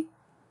 Twinkie.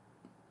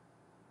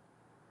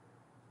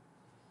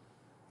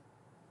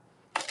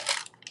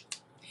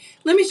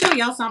 Let me show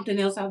y'all something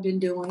else I've been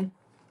doing.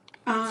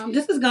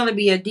 This is going to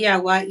be a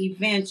DIY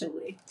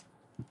eventually.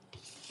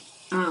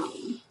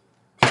 Um,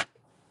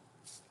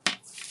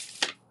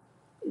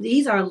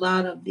 these are a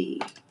lot of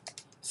the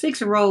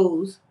 6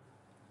 rows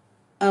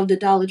of the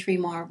Dollar Tree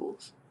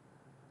marbles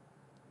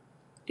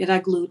that I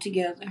glued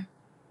together.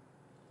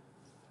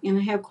 And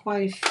I have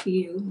quite a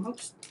few.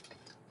 Oops.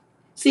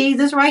 See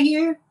this right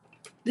here?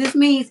 This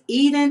means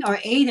Eden or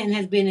Aiden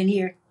has been in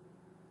here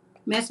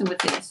messing with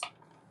this.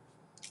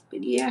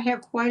 But yeah, I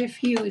have quite a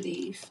few of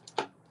these.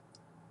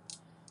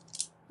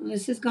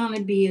 This is going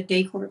to be a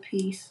decor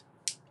piece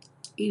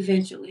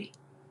eventually.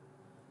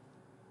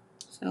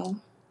 So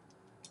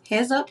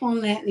heads up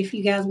on that if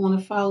you guys want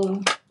to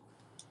follow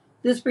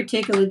this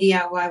particular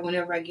DIY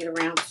whenever I get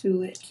around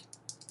to it.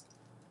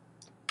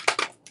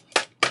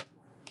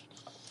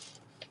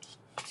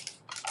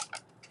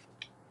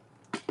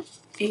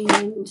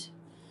 And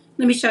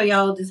let me show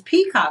y'all this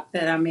peacock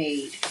that I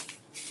made.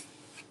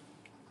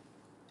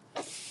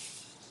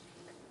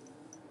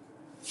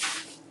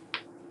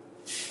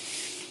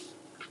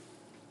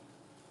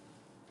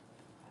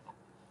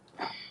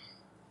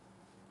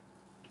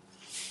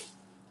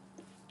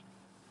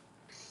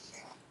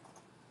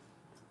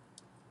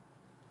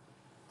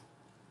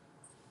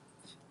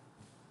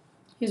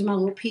 Here's my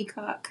little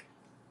peacock.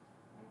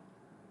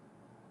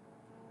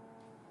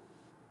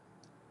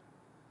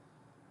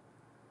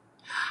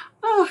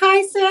 Oh,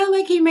 hi,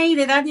 Sally. He made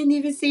it. I didn't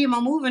even see him.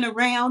 I'm moving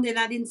around and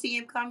I didn't see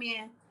him come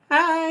in.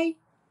 Hi.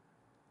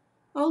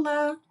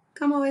 Hola.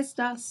 ¿Cómo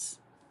estás?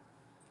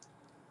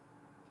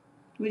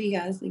 What do you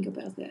guys think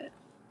about that?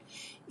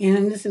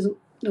 And this is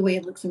the way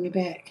it looks in the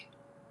back.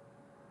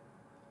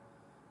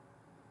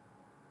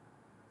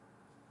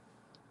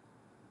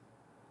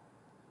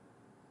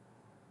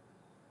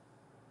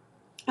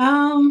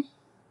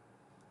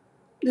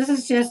 This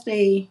is just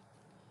a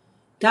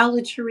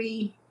Dollar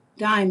Tree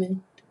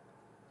diamond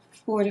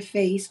for the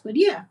face. But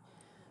yeah,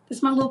 this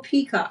is my little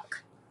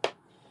peacock.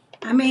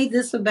 I made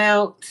this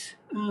about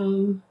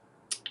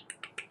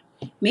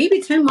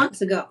maybe 10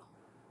 months ago.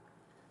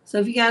 So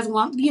if you guys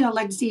want,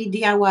 like to see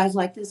DIYs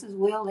like this as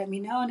well, let me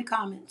know in the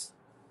comments.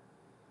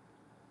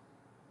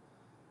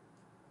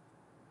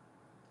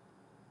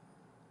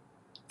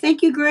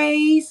 Thank you,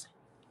 Grace.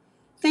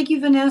 Thank you,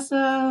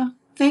 Vanessa.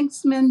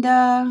 Thanks,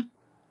 Minda.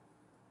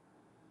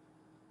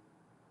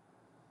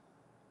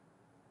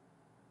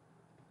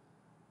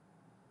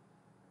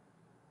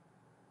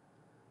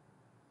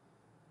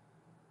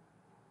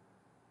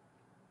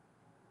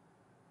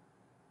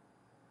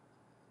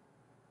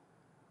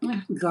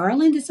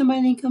 Garland? Did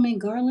somebody come in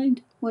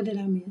Garland? What did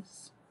I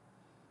miss?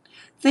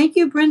 Thank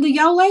you, Brenda.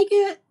 Y'all like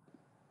it?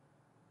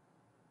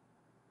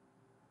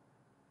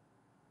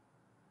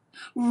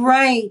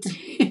 Right.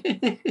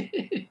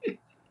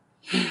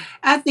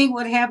 I think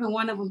what happened,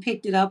 one of them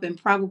picked it up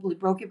and probably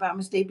broke it by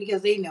mistake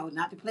because they know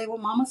not to play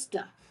with mama's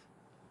stuff.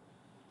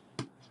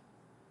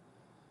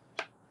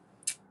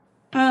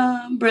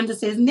 Brenda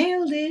says,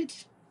 nailed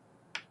it.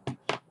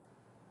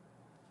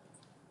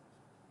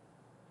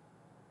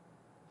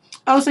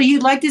 Oh, so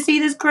you'd like to see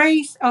this,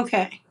 Grace?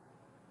 Okay.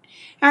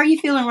 How are you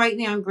feeling right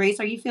now, Grace?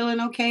 Are you feeling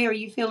okay? Are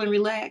you feeling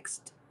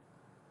relaxed?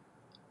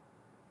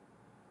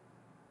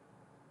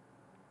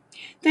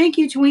 Thank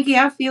you, Twinkie.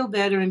 I feel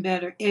better and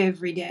better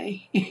every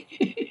day.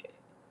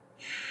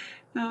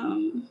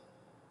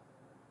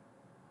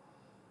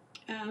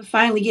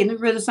 Finally getting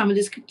rid of some of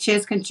this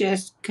chest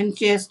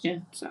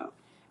congestion. So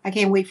I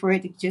can't wait for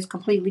it to just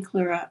completely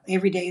clear up.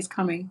 Every day is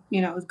coming,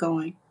 it's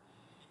going.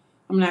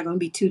 I'm not going to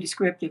be too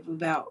descriptive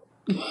about,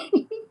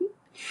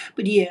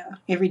 but yeah,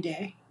 every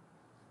day.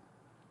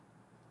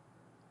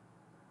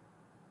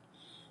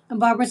 And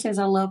Barbara says,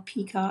 I love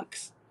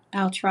peacocks.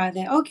 I'll try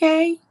that.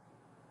 Okay.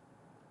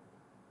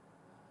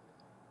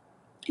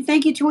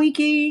 Thank you,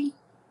 Twinkie.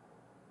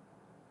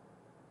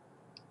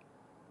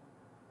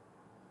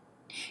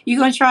 You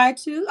going to try it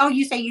too? Oh,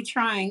 you say you're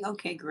trying.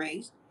 Okay,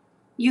 Grace.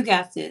 You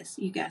got this.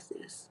 You got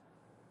this.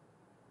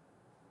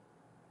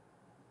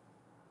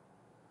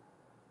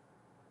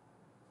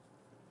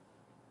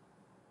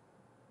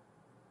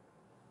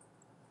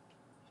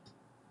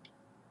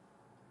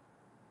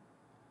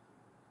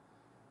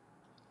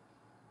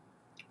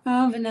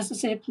 Vanessa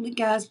said,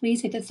 guys,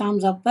 please hit the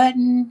thumbs up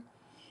button.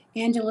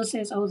 Angela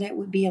says, oh, that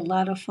would be a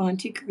lot of fun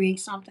to create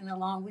something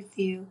along with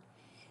you.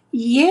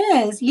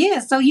 Yes,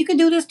 yes. So you can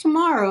do this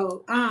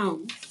tomorrow.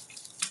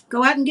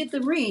 Go out and get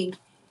the ring.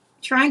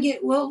 Try and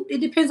get, well, it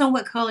depends on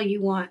what color you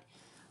want.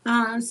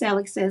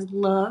 Sally says,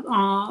 love.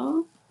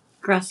 Aw,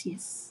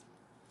 gracias.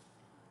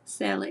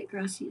 Sally,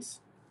 gracias.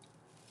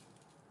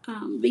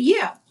 But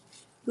yeah,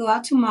 go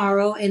out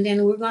tomorrow and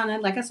then we're going to,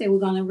 like I said, we're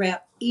going to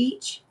wrap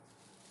each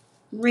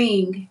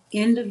ring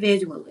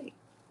individually.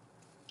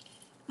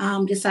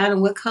 Decide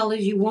on what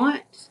colors you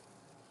want.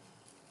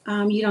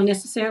 You don't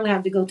necessarily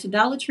have to go to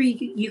Dollar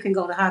Tree. You can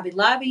go to Hobby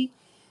Lobby.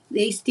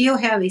 They still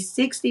have a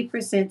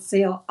 60%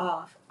 sale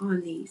off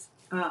on these.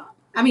 On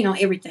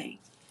everything.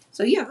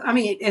 So yeah,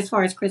 as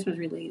far as Christmas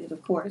related,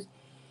 of course.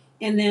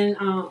 And then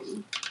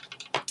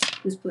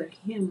let's put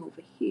him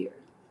over here.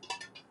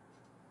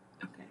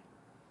 Okay.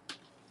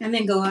 And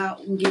then go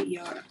out and get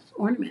your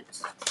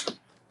ornaments,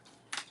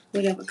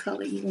 whatever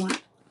color you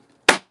want.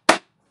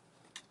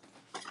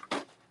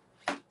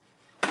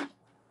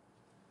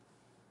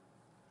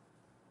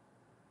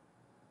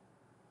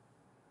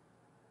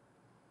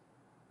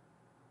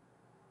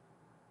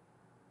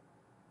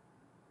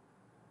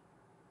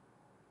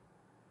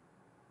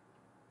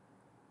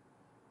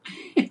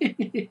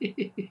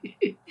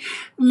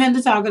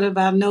 Amanda talking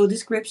about no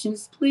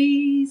descriptions,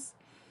 please.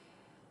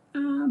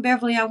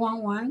 Beverly, I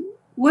want one.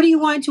 What do you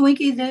want,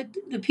 Twinkie?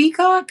 The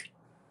peacock?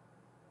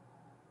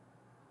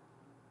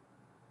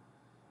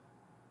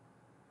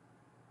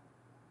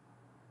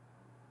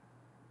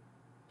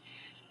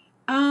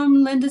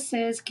 Linda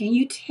says, can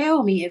you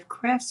tell me if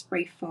craft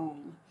spray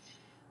foam,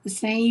 the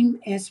same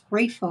as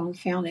spray foam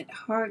found at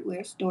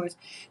hardware stores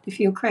to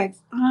fill cracks?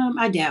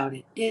 I doubt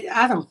it.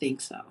 I don't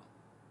think so.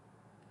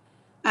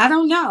 I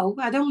don't know.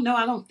 I don't know.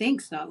 I don't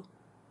think so.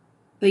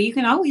 But you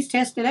can always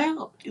test it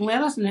out and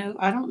let us know.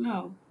 I don't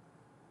know.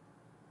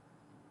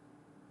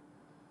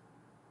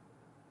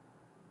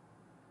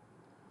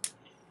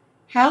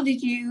 How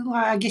did you,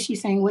 I guess you're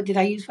saying, what did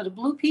I use for the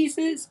blue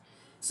pieces?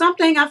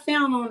 Something I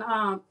found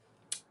on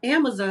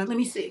Amazon. Let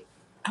me see.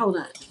 Hold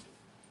on.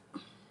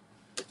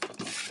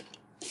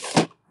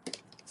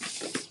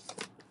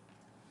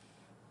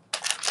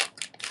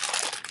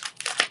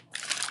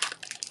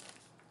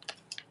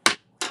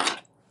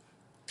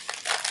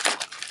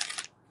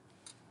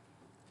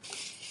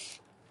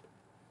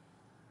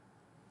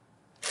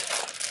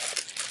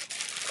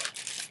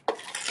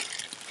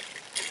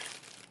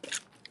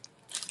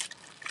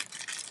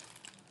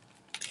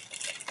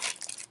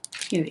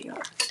 Here they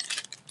are.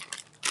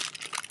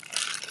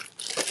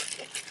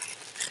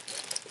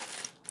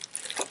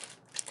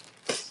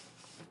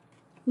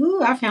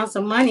 Ooh, I found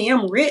some money.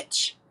 I'm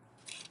rich.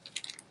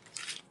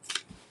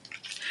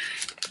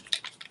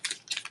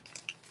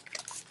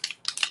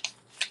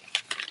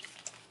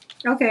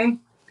 Okay.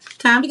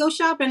 Time to go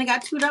shopping. I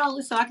got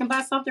 $2 so I can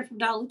buy something from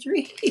Dollar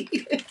Tree.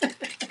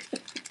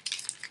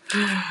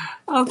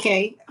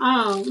 Okay.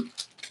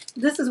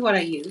 This is what I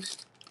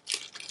used.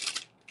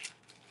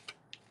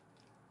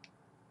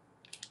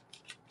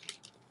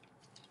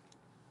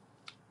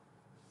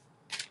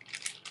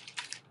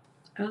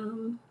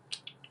 I'm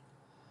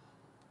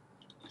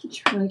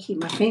trying to keep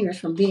my fingers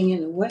from being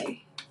in the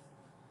way.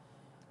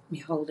 Let me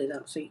hold it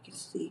up so you can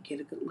see, get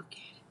a good look at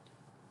it.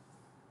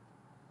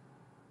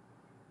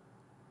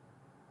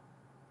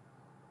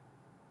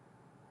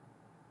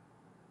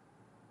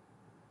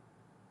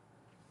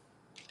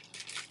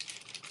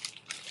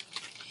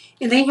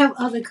 And they have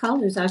other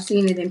colors. I've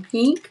seen it in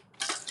pink.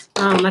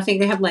 I think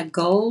they have like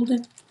gold,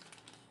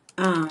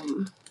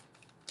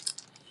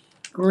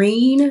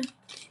 green.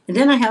 And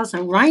then I have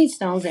some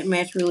rhinestones that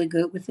match really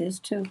good with this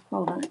too.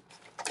 Hold on.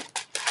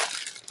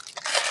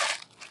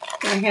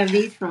 I have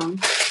these from.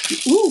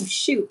 Ooh,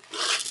 shoot.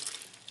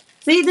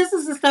 See, this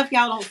is the stuff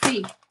y'all don't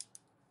see.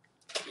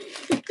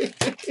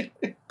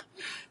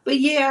 But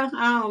yeah,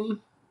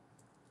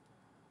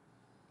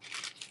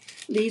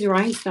 these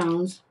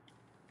rhinestones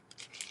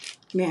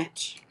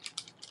match.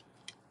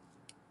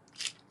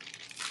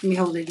 Let me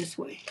hold it this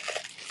way.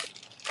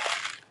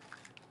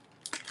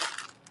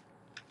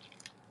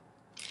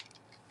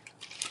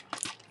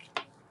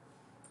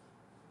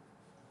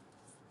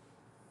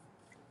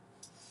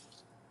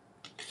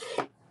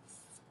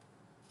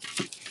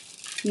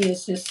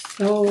 It's just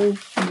so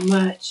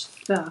much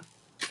stuff.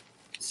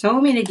 So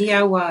many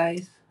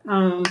DIYs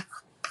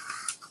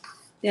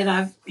that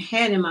I've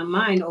had in my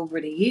mind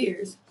over the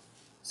years.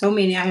 So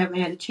many I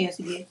haven't had a chance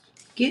to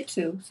get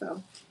to.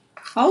 So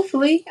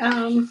hopefully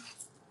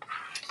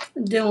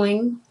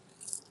doing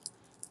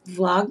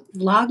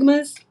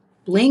Vlogmas,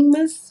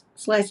 Blingmas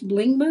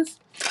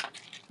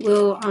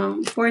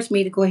will force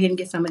me to go ahead and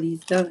get some of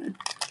these done.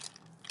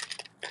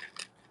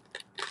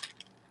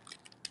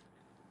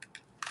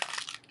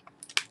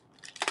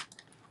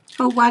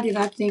 Oh, why did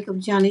I think of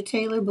Johnny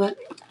Taylor? But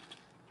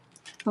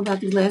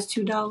about these last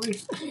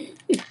 $2?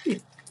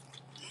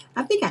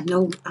 I think I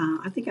know.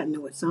 I think I know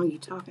what song you're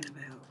talking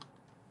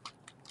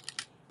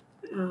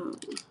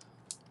about.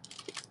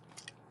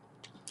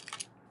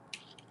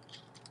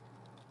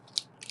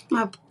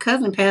 My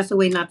cousin passed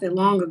away not that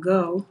long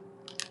ago,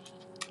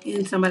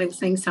 and somebody was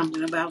saying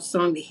something about a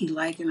song that he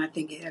liked, and I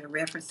think it had a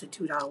reference to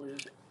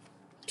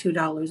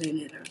 $2 in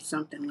it or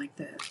something like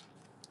that.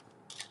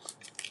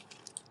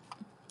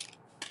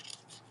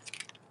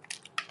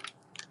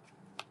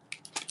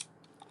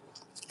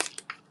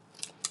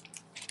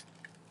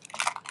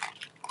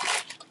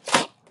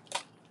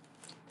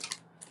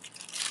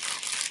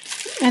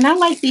 And I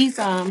like these.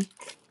 I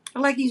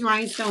like these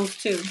rhinestones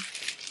too.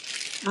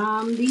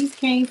 These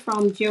came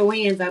from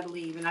Joann's, I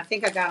believe, and I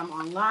think I got them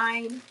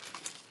online.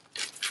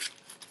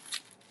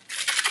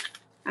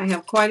 I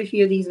have quite a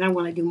few of these, and I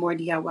want to do more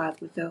DIYs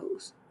with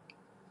those.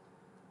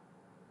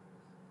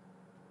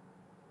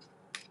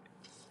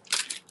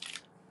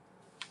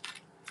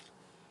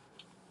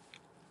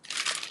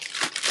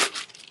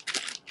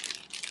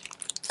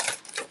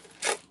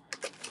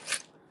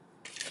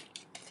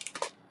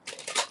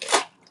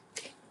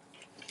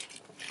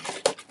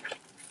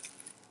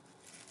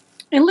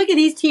 And look at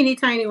these teeny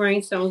tiny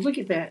rhinestones. Look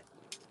at that.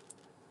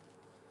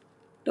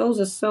 Those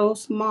are so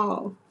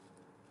small.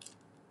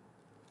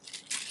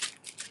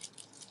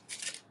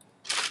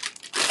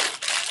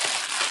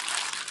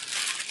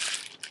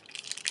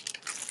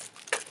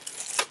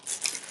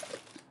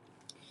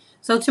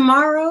 So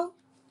tomorrow,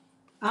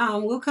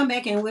 we'll come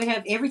back and we'll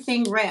have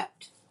everything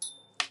wrapped.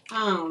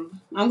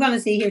 I'm going to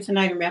sit here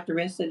tonight and wrap the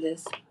rest of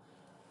this.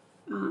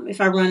 If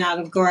I run out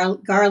of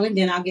garland,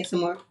 then I'll get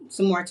some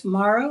more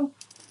tomorrow.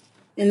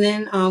 And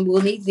then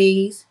we'll need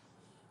these.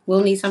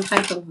 We'll need some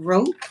type of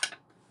rope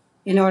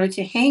in order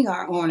to hang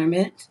our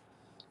ornament.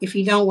 if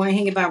you don't want to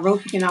hang it by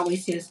rope, you can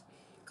always just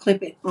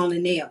clip it on the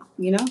nail,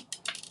 you know.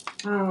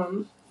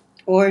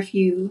 Or if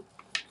you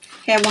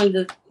have one of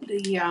the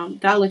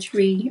Dollar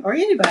Tree or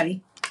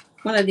anybody,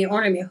 one of the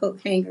ornament hook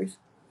hangers,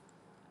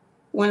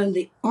 one of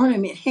the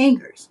ornament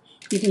hangers,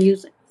 you can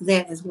use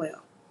that as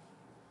well.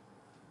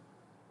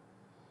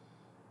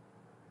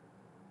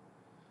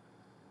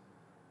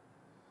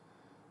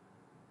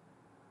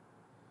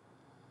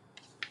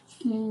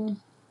 Mm.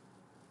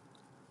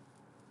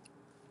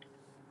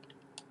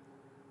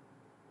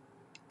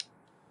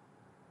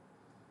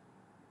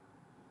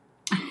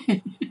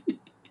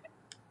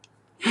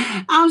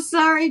 I'm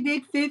sorry,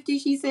 Big 50.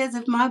 She says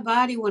if my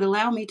body would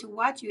allow me to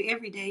watch you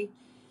every day,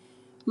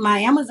 my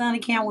Amazon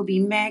account would be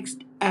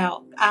maxed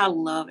out. I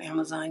love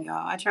Amazon,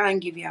 y'all. I try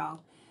and give y'all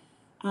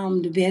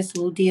the best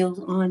little deals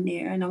on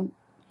there, and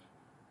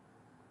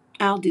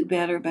I'll do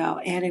better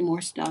about adding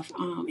more stuff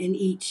in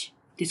each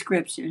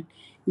description.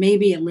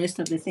 Maybe a list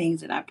of the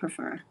things that I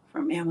prefer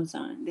from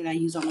Amazon that I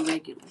use on a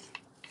regular.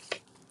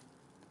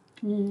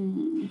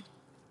 Hmm.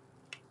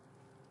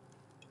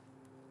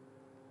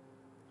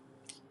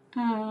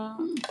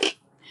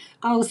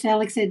 Oh,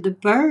 Sally said the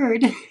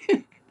bird.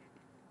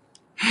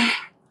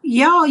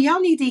 Y'all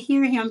need to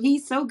hear him.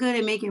 He's so good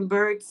at making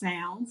bird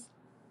sounds.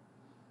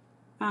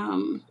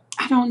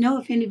 I don't know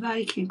if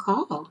anybody can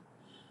call.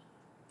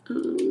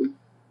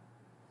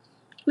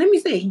 Let me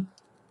see.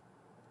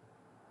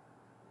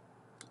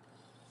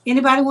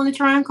 Anybody want to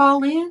try and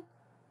call in?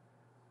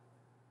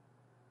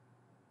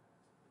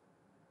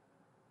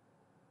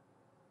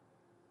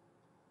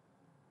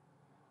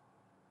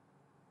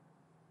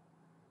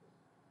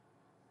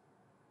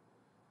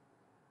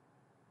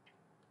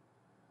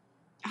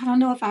 I don't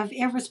know if I've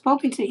ever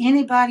spoken to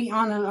anybody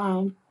on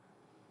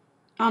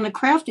a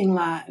crafting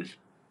live.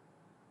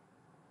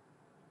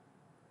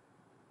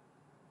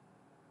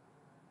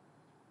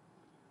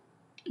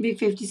 Big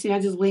 50 said I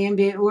just lay in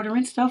bed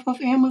ordering stuff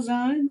off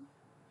Amazon.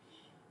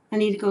 I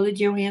need to go to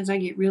Joann's. I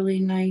get really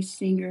nice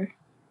Singer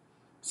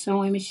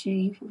sewing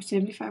machine for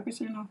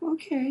 75% off.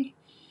 Okay.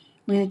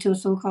 Lend it to a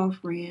so-called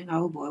friend.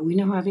 Oh boy, we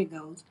know how that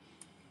goes.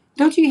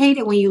 Don't you hate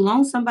it when you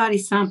loan somebody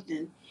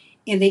something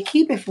and they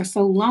keep it for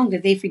so long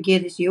that they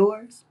forget it's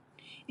yours?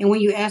 And when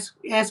you ask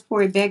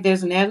for it back,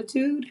 there's an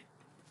attitude?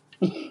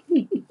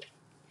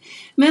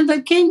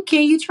 Minda, can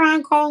you try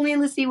and call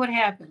in? Let's see what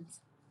happens.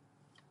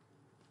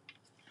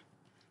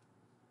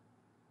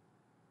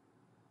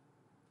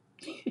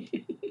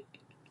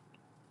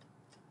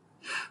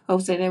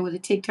 Hope said that would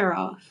have ticked her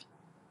off.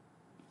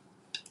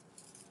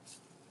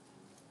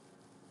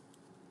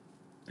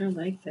 I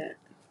like that.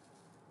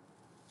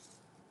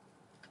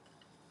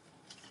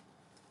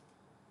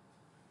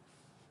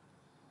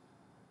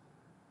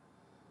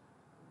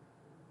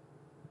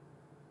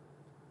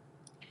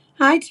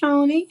 Hi,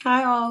 Tony.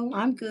 Hi, all.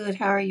 I'm good.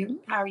 How are you?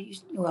 How are you?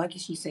 Well, I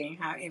guess she's saying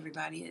how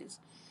everybody is.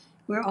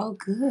 We're all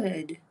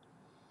good.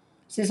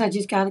 Since I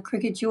just got a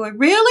cricket joy.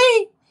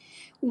 Really?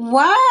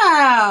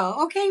 Wow.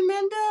 Okay,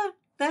 Minda.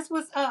 That's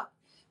what's up.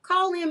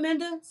 Call in,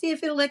 Minda. See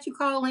if it'll let you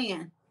call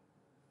in.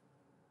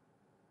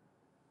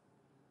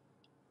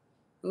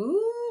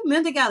 Ooh,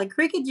 Minda got a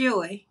cricket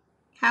joy.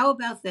 How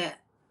about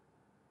that?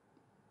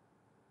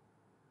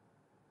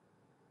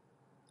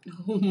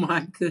 Oh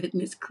my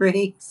goodness,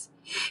 Grace.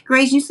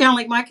 Grace, you sound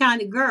like my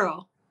kind of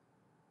girl.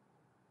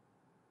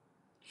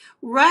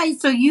 Right,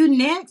 so you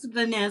next,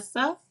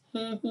 Vanessa.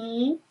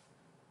 Mm-hmm.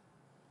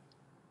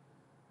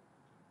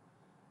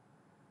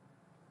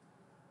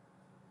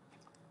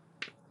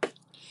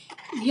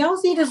 Y'all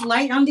see this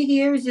light under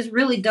here? It's just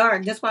really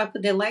dark. That's why I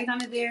put that light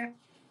under there.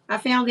 I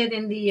found it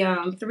in the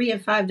 $3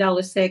 and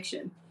 $5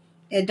 section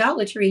at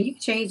Dollar Tree. You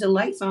can change the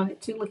lights on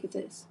it too. Look at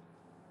this.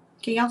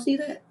 Can y'all see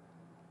that?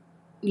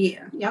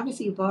 Yeah, y'all can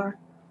see a bar.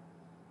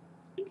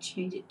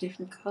 Change it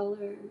different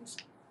colors.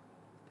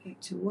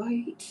 Back to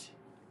white.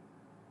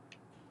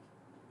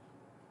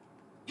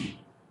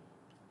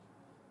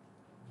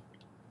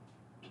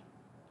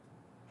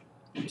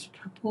 There's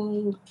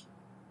purple.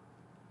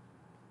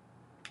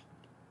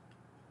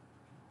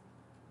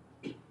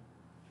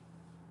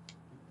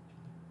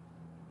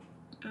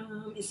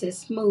 It says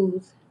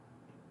smooth.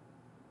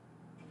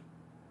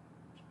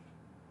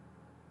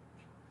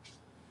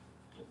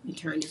 Let me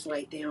turn this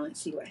light down and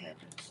see what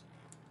happens.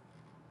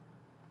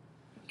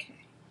 Okay.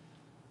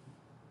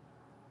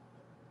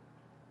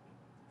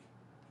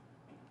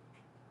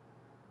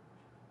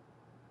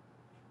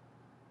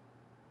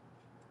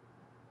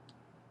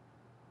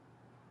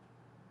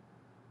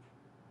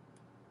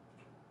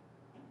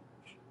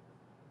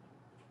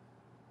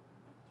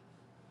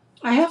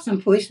 I have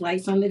some push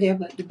lights under there,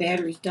 but the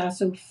batteries die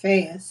so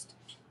fast.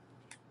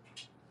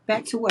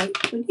 Back to white.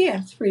 But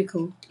yeah, it's pretty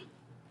cool.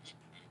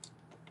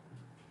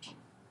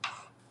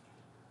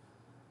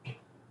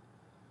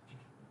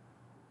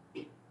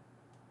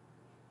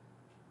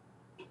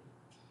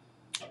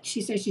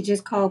 She said she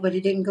just called, but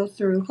it didn't go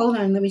through. Hold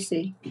on, let me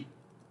see.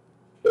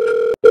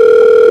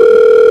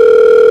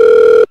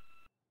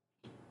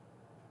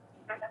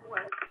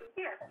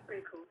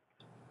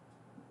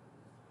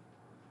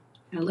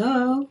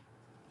 Hello?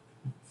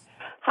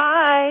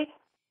 Hi.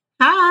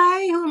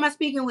 Hi, who am I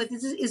speaking with?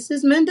 Is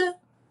this Minda?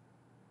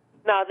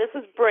 No, this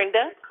is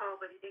Brenda.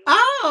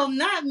 Oh,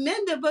 not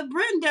Minda, but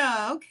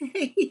Brenda.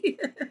 Okay.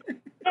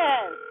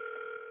 Yes.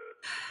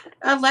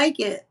 I like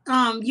it.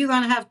 You're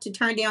gonna have to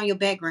turn down your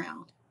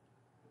background.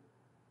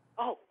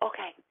 Oh,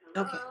 okay.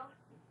 Okay.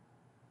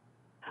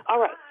 All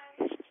right.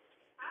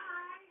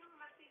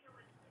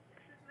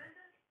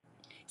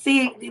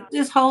 See,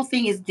 this whole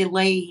thing is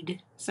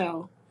delayed,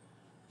 so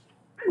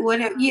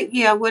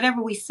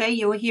whatever we say,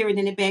 you'll hear it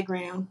in the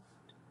background.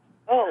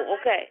 Oh,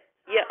 okay.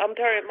 Yeah, I'm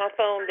turning my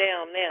phone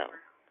down now.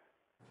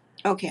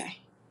 Okay.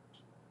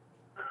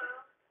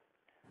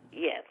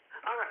 Yes.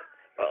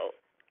 Oh.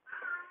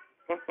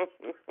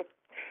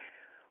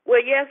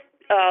 Well, yes,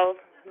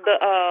 the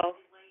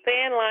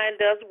fan line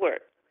does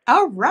work.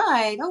 All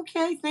right.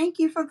 Okay. Thank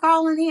you for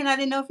calling in. I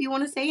didn't know if you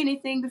want to say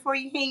anything before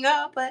you hang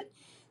up, but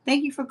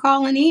thank you for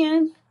calling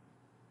in.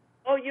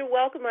 Oh, you're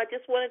welcome. I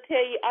just want to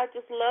tell you, I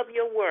just love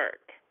your work.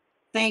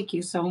 Thank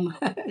you so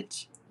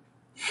much.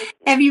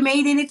 Have you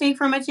made anything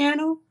for my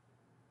channel?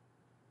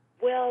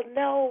 Well,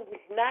 no,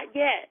 not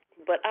yet,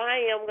 but I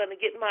am going to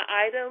get my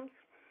items.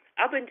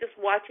 I've been just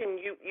watching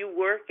you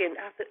work, and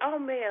I said, oh,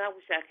 man, I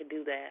wish I could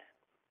do that.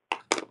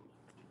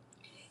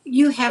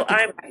 You So have to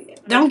I'm try it. going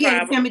to Don't get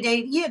try.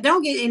 intimidated. Yeah,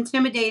 don't get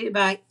intimidated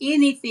by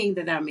anything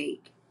that I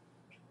make.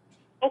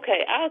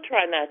 Okay, I'll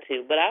try not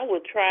to, but I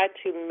will try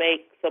to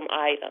make some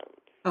items.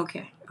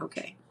 Okay,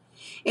 okay.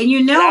 And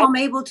you But know I'll, I'm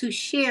able to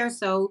share,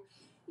 so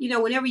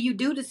whenever you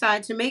do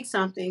decide to make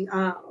something,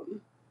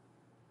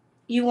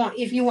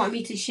 if you want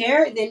me to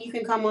share it, then you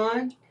can come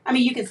on. I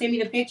mean, you can send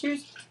me the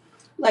pictures,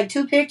 like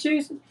 2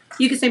 pictures.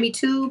 You can send me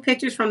 2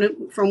 pictures from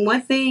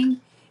one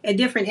thing at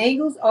different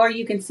angles, or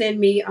you can send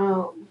me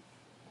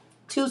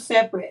 2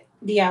 separate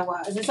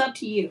DIYs. It's up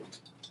to you.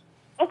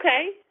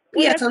 okay.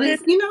 Well, Yeah, that's so good.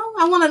 this,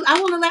 I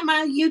wanna let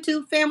my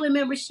YouTube family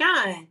members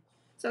shine.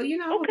 So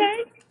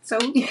Okay. so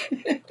Thank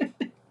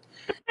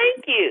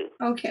you.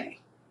 okay.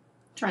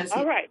 Trying to see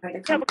All if right. I can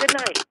Have come. a good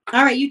night.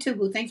 All right, you too,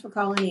 boo. Thanks for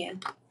calling in.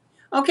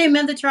 Okay,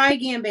 Minda, try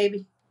again,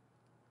 baby.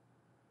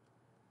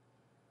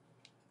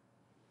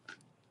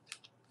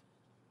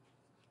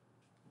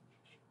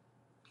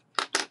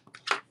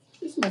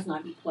 This must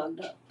not be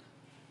plugged up.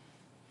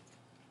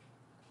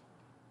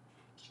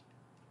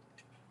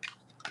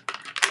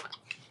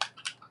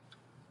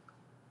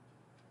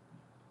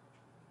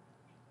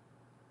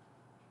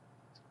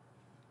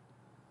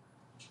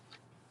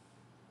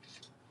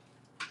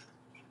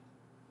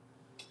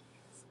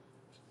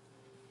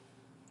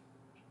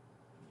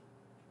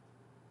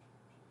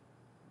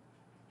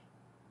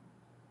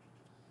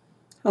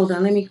 Hold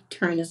on, let me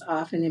turn this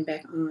off and then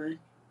back on.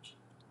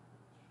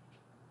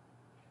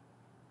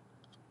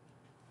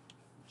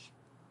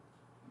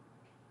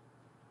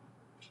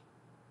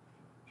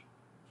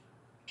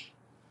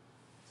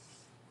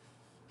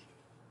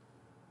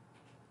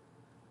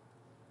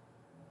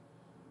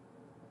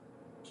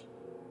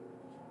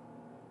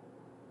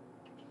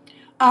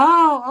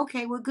 Oh,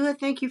 okay. Well, good.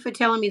 Thank you for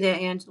telling me that,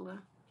 Angela.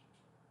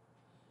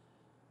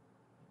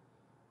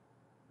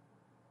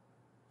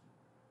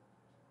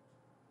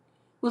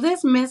 Well,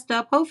 that's messed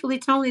up. Hopefully,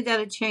 Tony,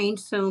 that'll change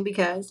soon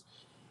because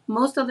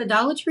most of the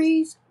Dollar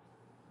Trees.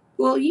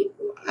 Well,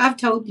 I've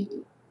told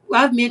you.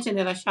 Well, I've mentioned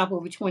that I shop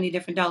over 20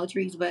 different Dollar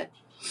Trees, but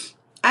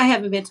I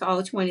haven't been to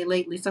all 20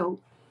 lately. So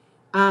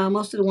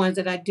most of the ones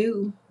that I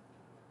do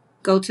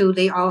go to,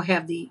 they all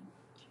have the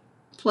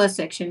plus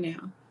section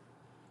now.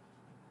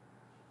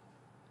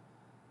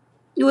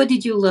 What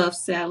did you love,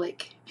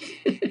 Salick?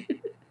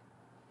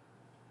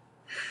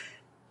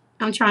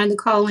 I'm trying to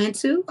call in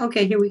too.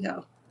 Okay, here we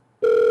go.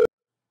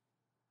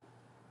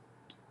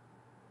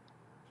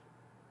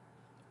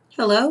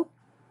 Hello?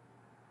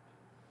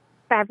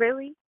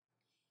 Beverly.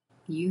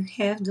 You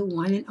have the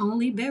one and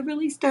only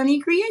Beverly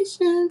Stunning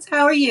Creations.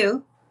 How are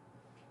you?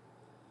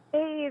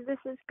 Hey, this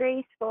is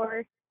Grace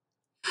for.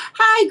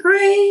 Hi,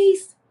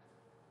 Grace.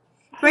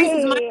 Grace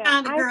is my Hey,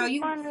 kind of I girl.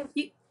 just wanted.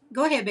 You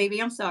go ahead,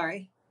 baby. I'm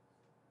sorry.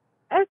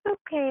 It's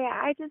okay.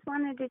 I just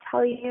wanted to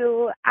tell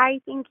you, I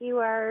think you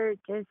are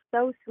just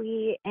so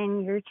sweet,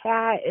 and your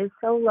chat is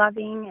so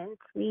loving and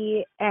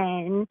sweet,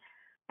 and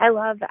I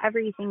love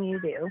everything you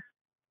do.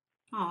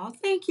 Oh,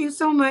 thank you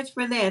so much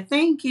for that.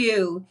 Thank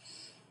you.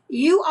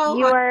 You all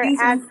You are the are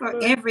reason for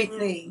absolutely,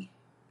 everything.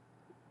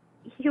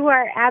 you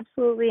are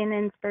absolutely an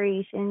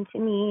inspiration to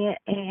me.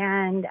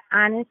 And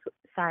honestly,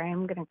 sorry,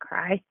 I'm gonna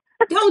cry.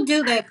 Don't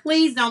do that.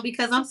 Please don't,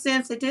 because I'm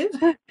sensitive.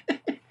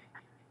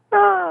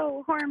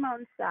 Oh,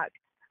 hormones suck.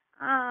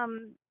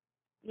 Um,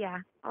 yeah,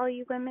 all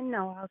you women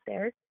know out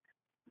there.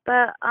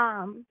 But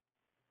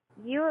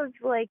you have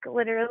like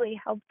literally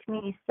helped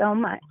me so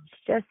much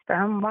just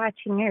from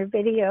watching your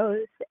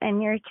videos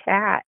and your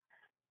chat,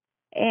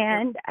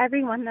 and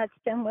everyone that's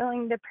been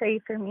willing to pray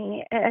for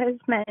me. It has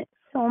meant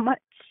so much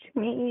to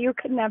me. You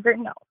could never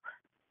know.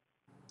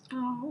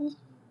 Oh,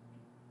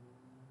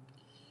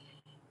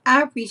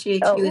 I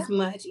appreciate you So as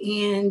much.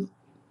 And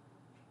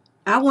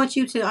I want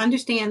you to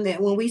understand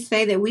that when we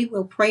say that we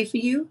will pray for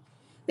you,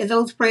 that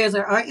those prayers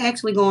are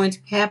actually going to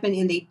happen,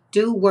 and they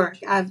do work.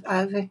 I've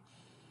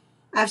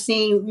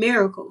seen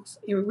miracles.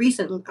 A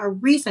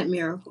recent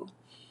miracle.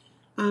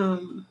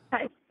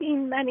 I've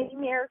seen many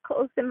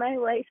miracles in my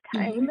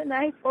lifetime, and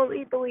I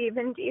fully believe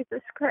in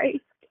Jesus Christ.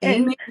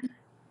 Amen. And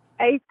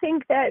I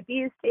think that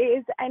these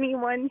days,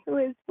 anyone who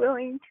is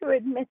willing to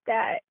admit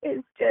that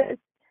is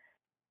just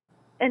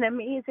an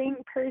amazing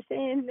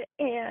person,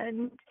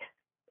 and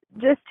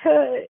just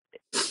to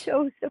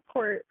show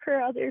support for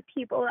other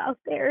people out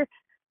there,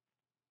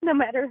 no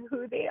matter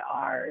who they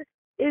are,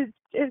 is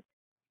just,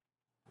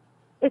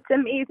 it's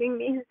amazing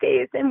these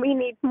days, and we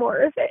need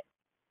more of it.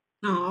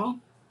 Oh,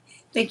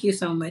 thank you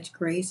so much,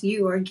 Grace.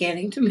 You are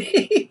getting to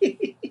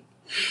me.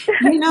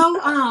 You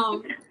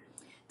know,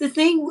 the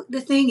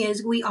thing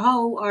is, we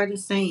all are the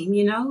same.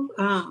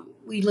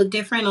 We look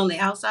different on the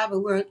outside, but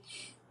we're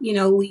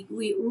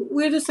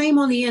the same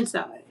on the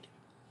inside.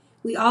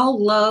 We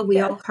all love, we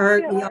Yes, all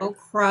hurt, we we are. all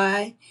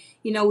cry.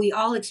 We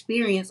all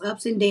experience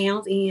ups and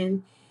downs,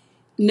 and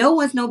no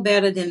one's no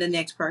better than the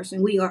next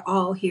person. We are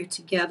all here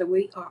together.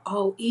 We are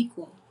all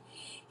equal.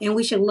 And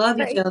we should love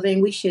each Right. other,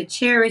 and we should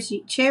cherish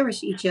each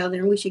other,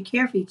 and we should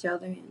care for each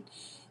other, and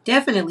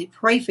definitely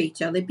pray for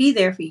each other. Be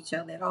there for each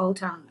other at all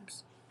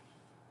times.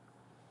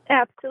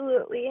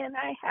 Absolutely. And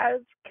I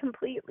have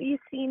completely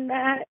seen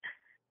that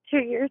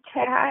through your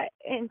chat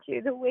and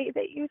through the way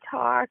that you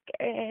talk,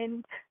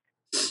 and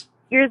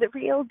you're the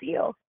real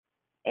deal.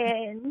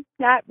 And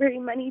not very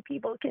many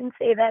people can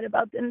say that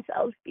about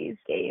themselves these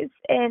days.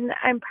 And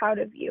I'm proud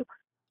of you.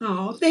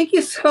 Oh, thank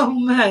you so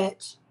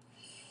much.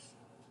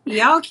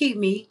 Y'all keep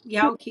me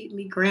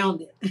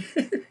grounded.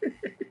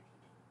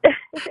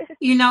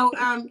 you know,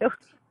 um,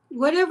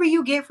 Whatever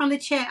you get from the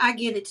chat, I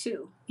get it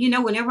too.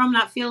 Whenever I'm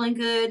not feeling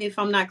good, if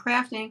I'm not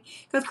crafting,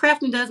 because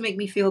crafting does make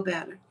me feel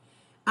better.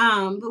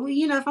 But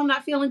if I'm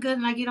not feeling good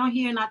and I get on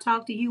here and I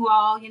talk to you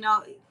all,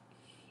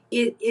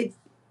 it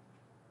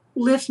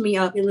lifts me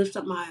up. It lifts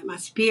up my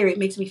spirit. It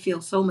makes me feel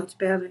so much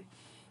better.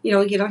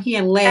 Get on here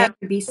and laugh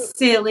and be Absolutely.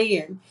 silly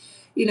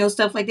and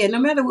stuff like that. No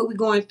matter what we're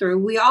going through,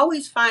 we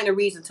always find a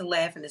reason to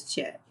laugh in this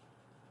chat.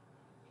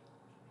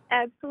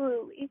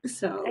 Absolutely.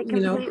 So I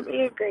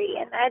completely agree.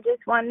 And I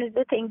just wanted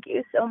to thank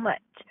you so much.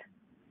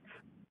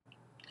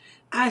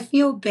 I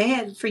feel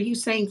bad for you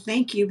saying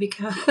thank you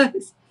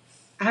because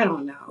I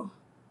don't know.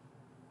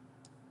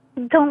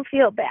 Don't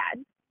feel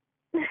bad.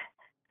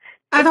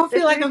 I It's don't the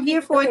feel like fruits I'm of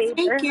here your for a thank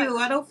labor, you. I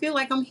honey. don't feel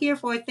like I'm here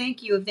for a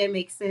thank you, if that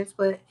makes sense.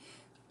 But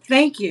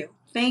thank you.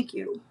 Thank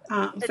you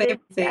It for is everything.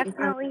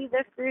 definitely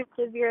the fruits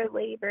of your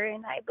labor,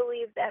 and I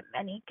believe that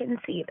many can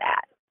see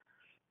that.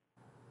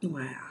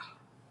 Wow.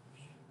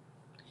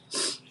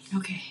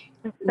 Okay.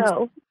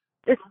 So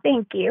just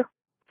thank you.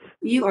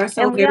 You are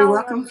so And we very all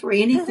love welcome for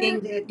you. anything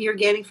that you're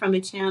getting from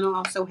the channel.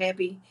 I'm so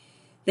happy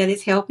that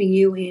it's helping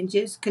you, and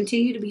just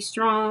continue to be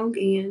strong,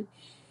 and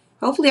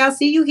hopefully I'll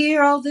see you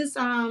here all this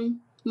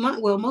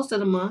month, well, most of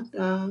the month.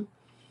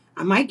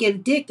 I might get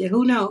addicted,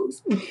 who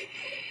knows.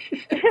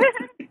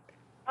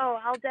 Oh,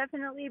 I'll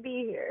definitely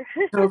be here.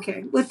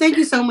 Okay. Well, thank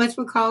you so much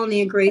for calling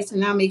in, Grace,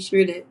 and I'll make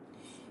sure that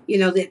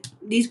that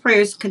these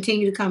prayers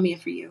continue to come in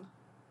for you.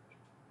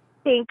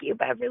 Thank you,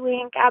 Beverly,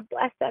 and God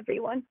bless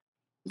everyone.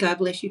 God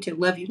bless you too.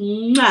 Love you.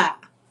 Mwah.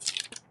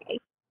 Okay.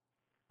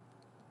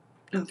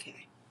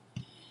 Okay.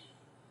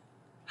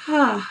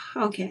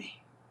 Okay.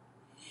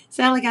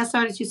 Sound like I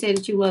started. You said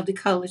that you love the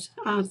colors.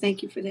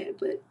 Thank you for that.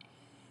 But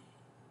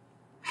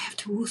I have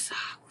to woosah,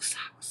 woosah,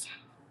 woosah.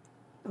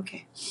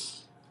 Okay.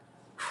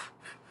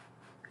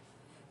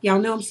 Y'all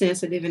know I'm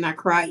sensitive and I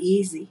cry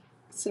easy.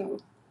 So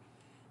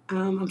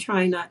I'm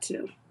trying not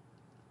to.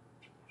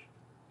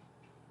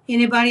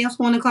 Anybody else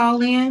want to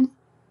call in?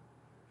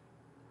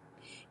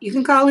 You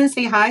can call in,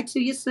 say hi to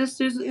your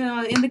sisters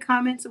in the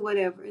comments or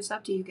whatever. It's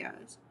up to you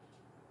guys.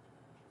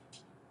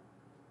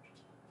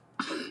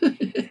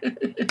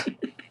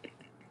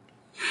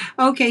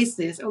 Okay,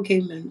 sis. Okay,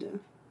 Minda.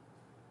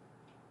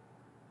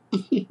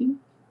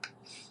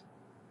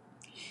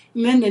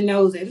 Minda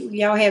knows it.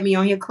 Y'all had me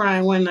on here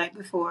crying one night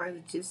before,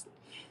 just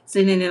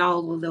sending in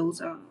all of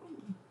those.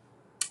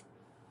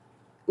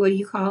 What do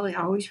you call it?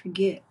 I always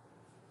forget.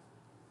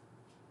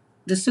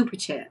 The super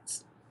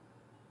chats.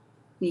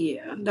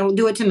 Yeah, don't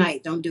do it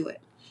tonight. Don't do it.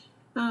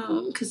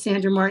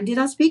 Cassandra Martin, did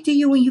I speak to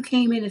you when you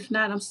came in? If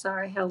not, I'm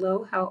sorry.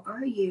 Hello, how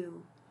are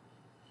you?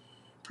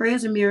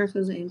 Prayers and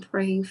miracles and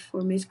praying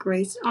for Miss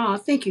Grace. Oh,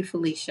 thank you,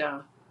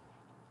 Felicia.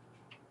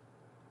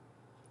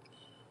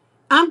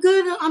 I'm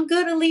good. I'm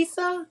good,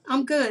 Elisa.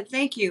 I'm good.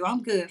 Thank you.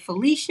 I'm good.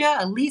 Felicia,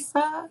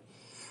 Elisa.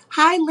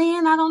 Hi,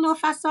 Lynn. I don't know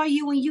if I saw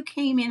you when you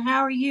came in.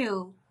 How are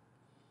you?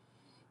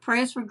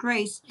 Prayers for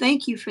Grace.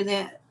 Thank you for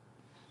that.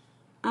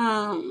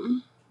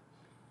 Um,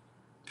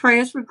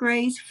 Prayers for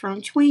Grace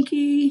from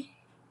Twinkie.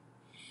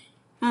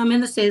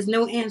 Minda says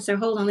no answer.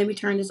 Hold on, let me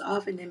turn this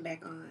off and then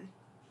back on.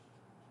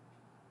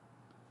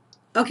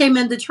 Okay,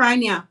 Minda, try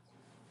now.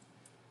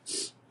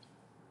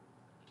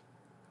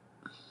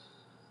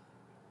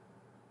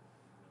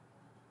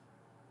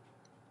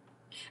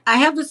 I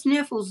have the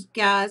sniffles,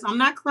 guys. I'm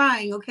not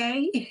crying,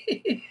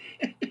 okay?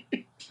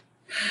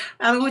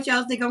 I don't want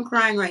y'all to think I'm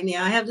crying right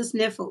now. I have the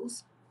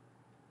sniffles.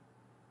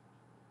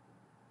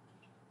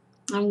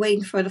 I'm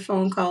waiting for the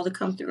phone call to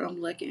come through.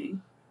 I'm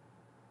looking.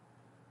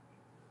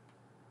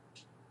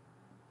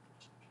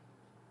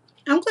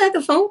 I'm glad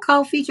the phone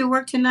call feature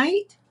worked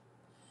tonight.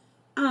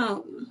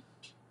 Um,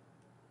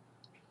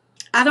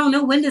 I don't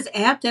know when this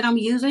app that I'm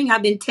using.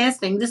 I've been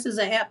testing. This is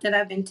an app that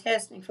I've been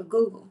testing for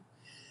Google.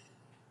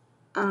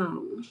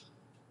 Um,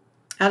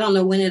 I don't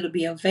know when it'll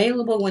be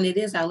available. When it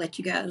is, I'll let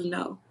you guys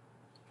know.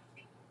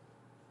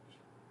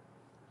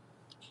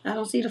 I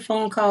don't see the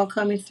phone call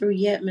coming through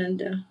yet,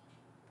 Minda.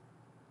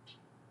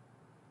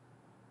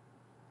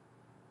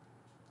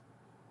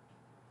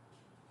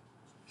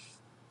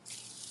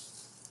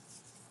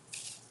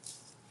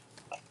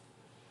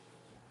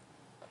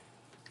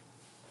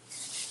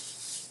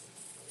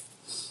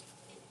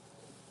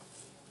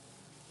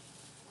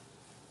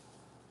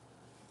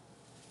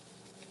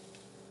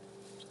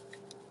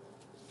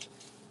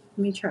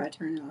 Let me try to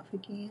turn it off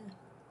again.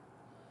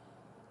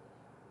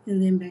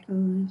 And then back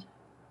on.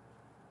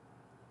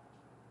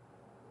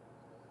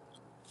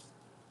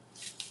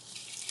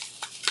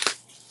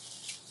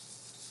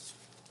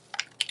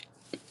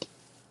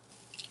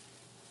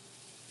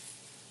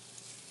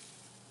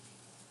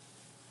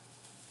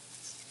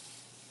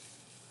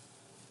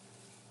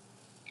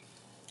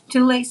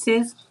 Too late,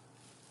 sis.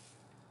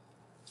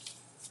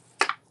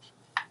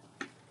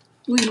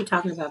 What are you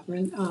talking about,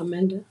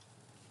 Minda?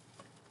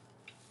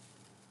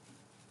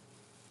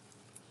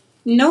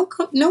 No,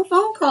 no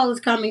phone call is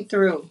coming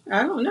through.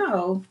 I don't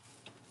know.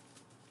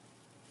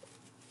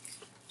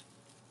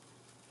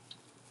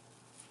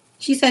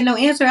 She said no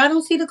answer. I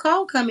don't see the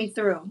call coming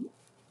through.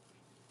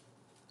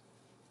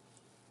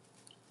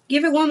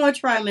 Give it one more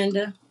try,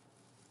 Minda.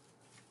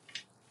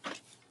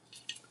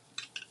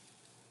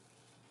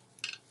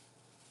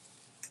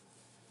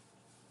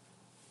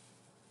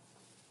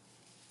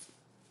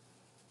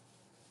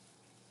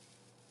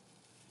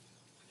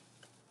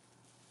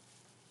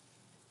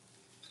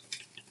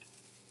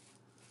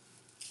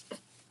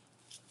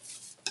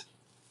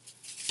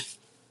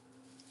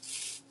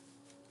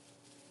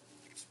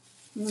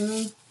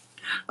 Mm.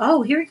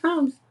 Oh, here it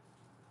comes.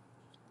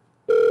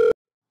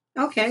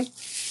 Okay.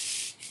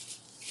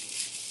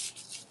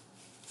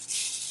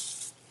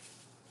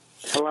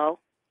 Hello?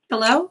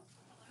 Hello?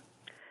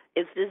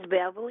 Is this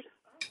Beverly?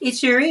 It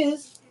sure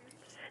is.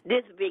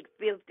 This big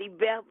 50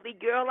 Beverly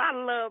girl, I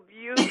love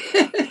you.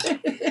 Hey,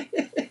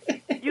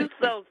 You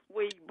so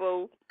sweet,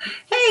 boo.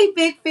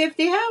 Big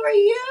 50, how are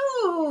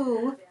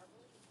you?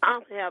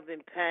 I'm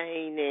having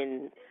pain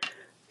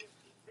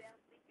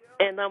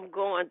and I'm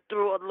going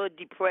through a little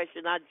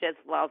depression. I just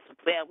lost a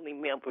family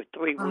member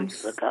 3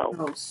 weeks ago.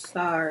 So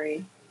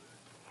sorry.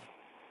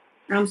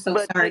 I'm so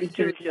But sorry this to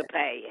hear too shall that.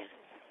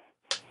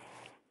 pass.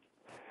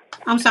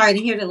 I'm sorry to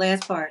hear the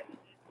last part.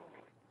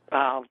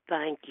 Oh,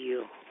 thank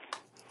you.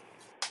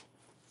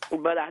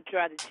 But I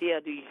try to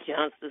tell these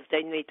youngsters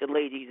they need to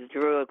leave these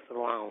drugs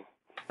alone.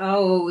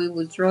 Oh, it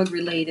was drug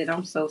related.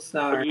 I'm so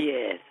sorry.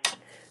 Yes.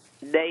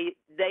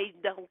 They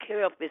don't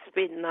care if it's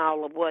fentanyl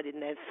or what,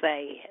 and that's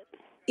sad.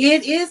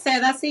 It is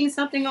sad. I seen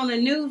something on the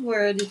news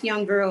where this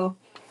young girl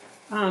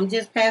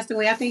just passed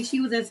away. I think she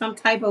was in some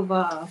type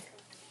of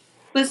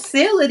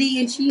facility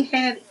and she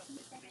had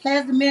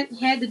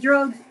the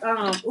drugs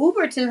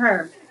Uber to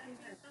her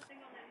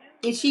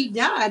and she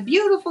died.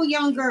 Beautiful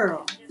young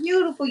girl.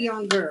 Beautiful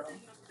young girl.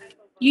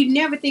 You'd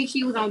never think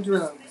she was on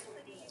drugs.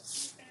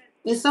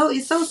 It's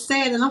so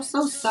sad and I'm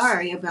so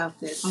sorry about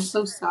this. I'm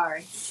so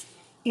sorry.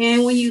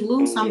 And when you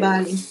lose Yes.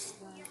 somebody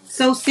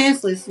so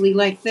senselessly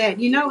like that,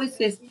 it's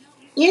just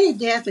any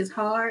death is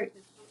hard.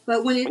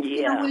 But when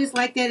Yeah. when it's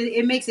like that,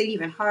 it makes it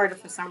even harder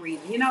for some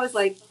reason. It's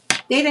like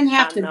they didn't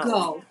have I to know.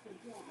 go.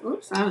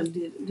 Oops, I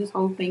did this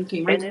whole thing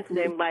came right And it back to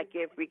me. seems like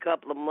every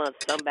couple of months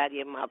somebody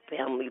in my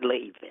family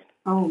leaving.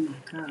 Oh my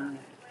God.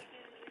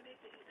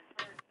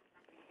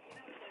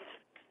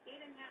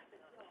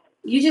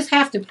 You just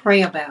have to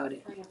pray about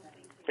it.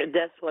 And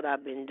that's what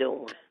I've been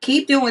doing.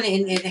 Keep doing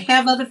it and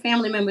have other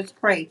family members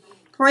pray.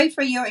 Pray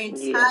for your Yeah.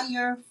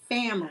 entire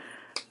family.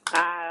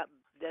 I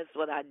that's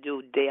what I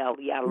do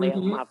daily. I lay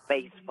on Hmm. my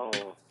face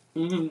for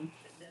 'em. Hmm.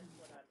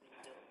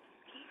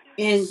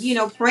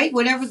 And pray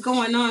whatever's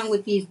going on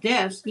with these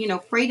deaths.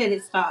 Pray that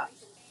it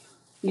stops.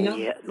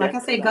 Yeah, Like that's I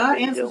what said, I've God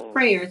been answers doing.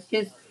 prayers.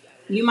 Just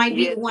you might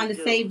be the Yes, one he to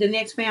do. save the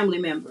next family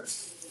member.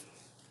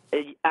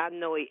 I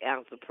know he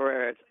answered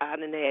prayers. I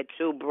done had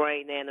 2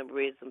 brain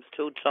aneurysms,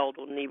 2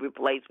 total knee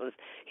replacements.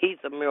 He's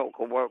a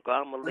miracle worker.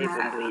 I'm a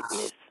living Wow.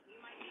 witness.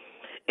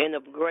 And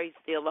if Grace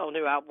still on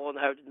her, I want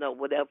her to know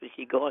whatever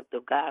she going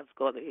through, God's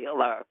going to heal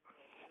her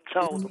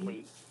Amen.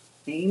 totally.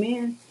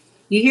 Amen.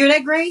 You hear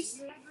that,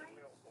 Grace?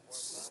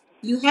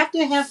 You have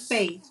to have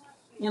faith.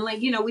 And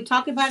like, we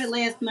talked about it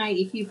last night.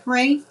 If you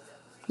pray,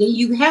 then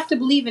you have to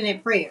believe in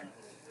that prayer.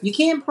 You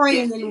can't pray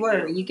Yes, and then you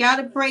worry. do. You got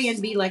to pray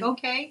and be like,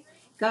 okay,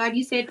 God,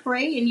 you said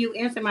pray and you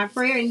answer my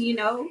prayer. And,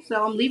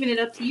 so I'm leaving it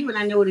up to you and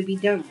I know it'll be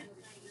done.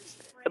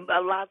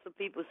 A lot of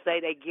people say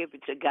they give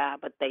it to God,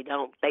 but they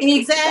don't. They pick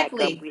it back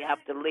up. Exactly. We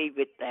have to leave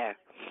it there.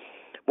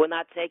 When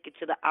I take it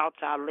to the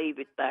altar, I leave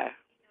it there.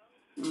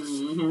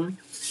 Mm-hmm.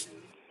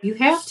 You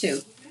have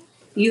to.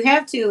 You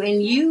have to,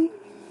 and you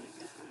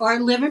are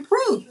living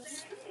proof.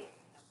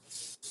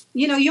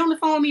 You know, you're on the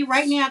phone with me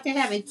right now after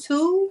having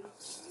 2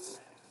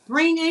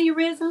 brain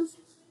aneurysms.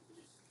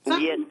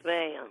 Yes, Some,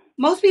 ma'am.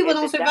 most people And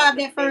don't survive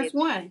that first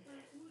one.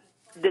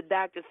 the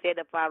doctor said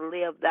if I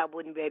lived, I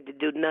wouldn't be able to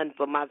do nothing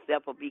for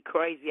myself or be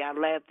crazy. I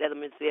laughed at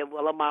him and said,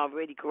 well, I'm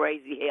already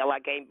crazy. Hell, I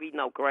can't be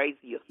no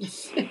crazier.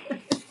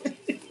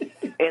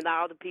 And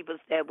all the people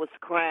that was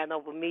crying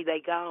over me,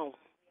 they gone.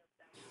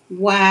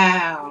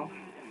 Wow.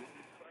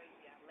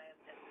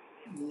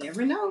 You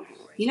never know.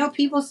 You know,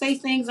 people say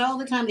things all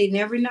the time. They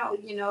never know.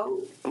 You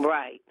know,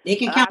 Right. they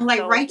can kind of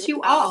like write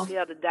you I off.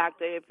 tell the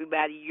doctor,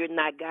 everybody, you're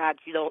not God.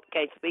 You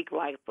can't speak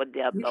life or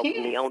death You over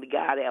can't. me. Only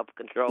God have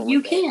control You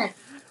of that. can't.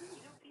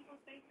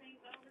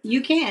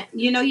 You can't.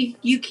 You know,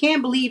 you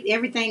can't believe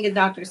everything the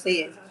doctor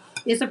says.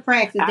 It's a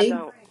practice. I They,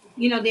 don't.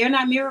 you know, they're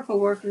not miracle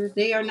workers.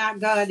 They are not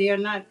God. They are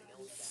not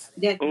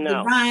that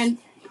No. divine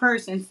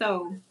person.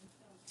 So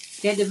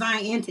they're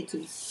divine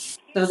entities.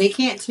 So they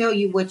can't tell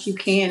you what you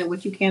can and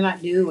what you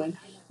cannot do and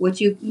what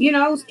you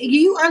know,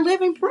 you are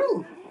living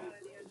proof.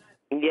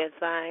 Yes,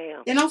 I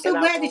am. And I'm so And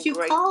I glad that want you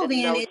Grace to called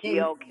in know she and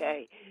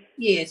okay.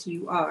 yes,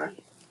 you are.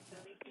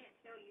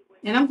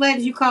 And I'm glad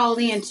that you called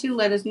in to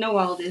let us know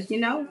all this, you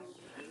know.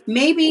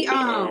 Maybe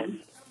Yes.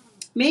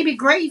 maybe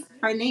Grace,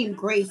 her name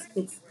Grace,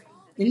 it's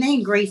the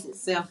name Grace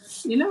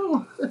itself, you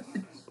know,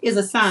 is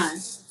a sign.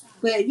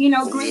 But you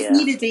know, Grace Yeah.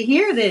 needed to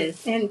hear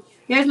this and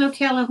there's no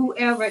telling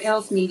whoever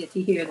else needed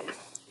to hear this.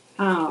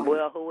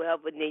 Well,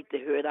 whoever needs to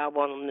hear it, I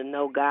want them to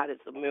know God is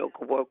a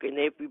miracle worker, and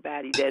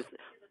everybody that's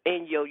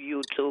in your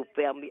YouTube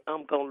family,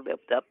 I'm going to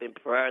lift up in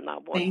prayer, and I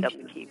want Thank them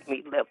you. to keep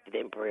me lifted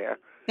in prayer.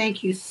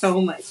 Thank you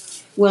so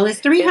much. Well, it's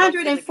And I'm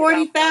finna get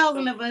off because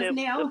 340,000 of us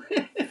now.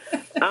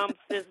 I'm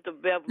Sister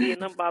Beverly,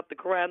 and I'm about to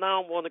cry, and I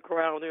don't want to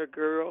cry on here,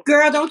 girl.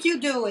 Girl, don't you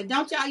do it.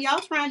 Don't y'all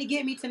trying to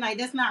get me tonight.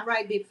 That's not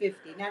right, Big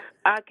 50. Now,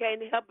 I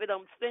can't help it.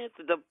 I'm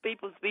sensitive.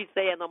 People be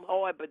saying I'm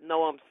hard, but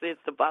no, I'm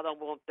sensitive. I don't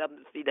want them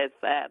to see that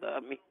side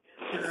of me.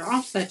 girl,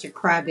 I'm such a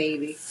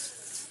crybaby.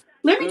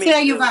 Let me Me tell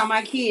you too. about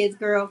my kids,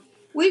 girl.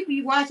 We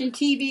be watching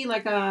TV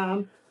like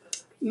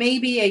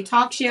maybe a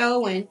talk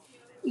show, and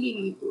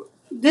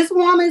this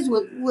woman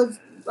was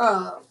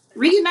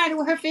reunited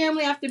with her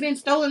family after being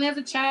stolen as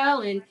a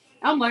child, and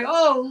I'm like,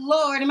 oh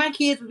Lord, and my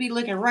kids would be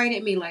looking right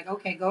at me like,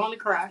 okay, go on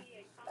and cry.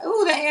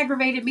 Oh, that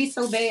aggravated me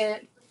so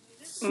bad.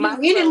 You know, My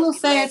any son little be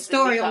sad laughing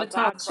story on the because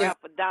I talk show. crap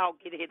a dog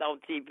get hit on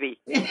TV.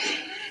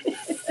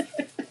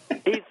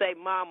 He say,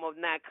 Mama,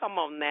 now, come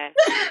on now.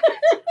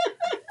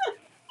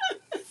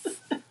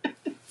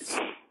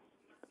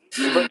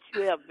 But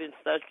you have been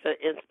such an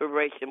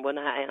inspiration when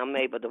I am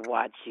able to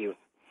watch you.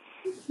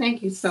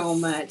 Thank you so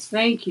much.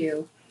 Thank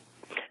you.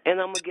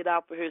 And I'm going to get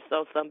off of here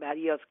so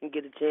somebody else can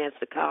get a chance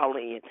to call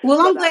in. Well,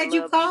 I'm But I glad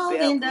you love you, called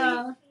and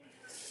Beverly.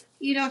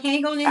 you know,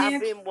 hang on in I've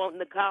there, been wanting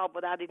to call,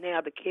 but I didn't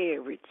have the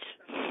courage.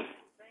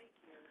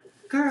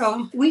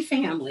 girl. We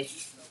family.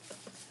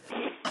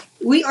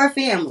 We are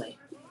family.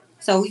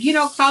 So you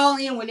know, call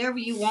in whenever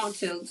you want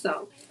to.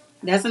 So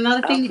that's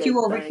another thing that Okay, you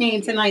thank overcame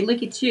you. tonight.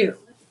 Look at you.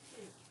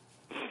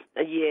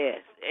 Yes,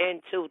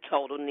 and 2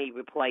 total knee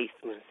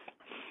replacements.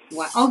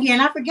 Wow. Oh yeah,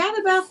 and I forgot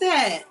about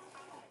that.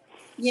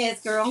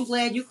 Yes, girl. I'm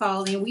glad you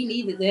called in. We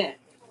needed that.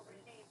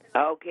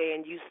 Okay,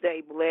 and you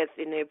stay blessed,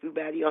 and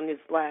everybody on this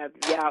live,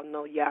 y'all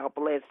know y'all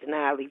blessed and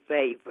highly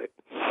favored.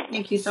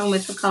 Thank you so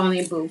much for calling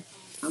in, Boo.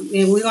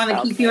 And we're going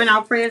to keep you in Okay.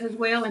 our prayers as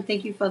well. And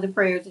thank you for the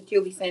prayers that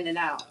you'll be sending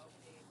out.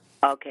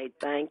 Okay,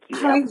 thank you.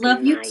 All Have right. a good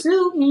Love you night.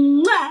 too.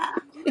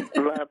 Mwah.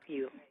 Love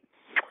you.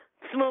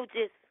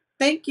 Smooches.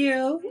 Thank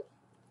you.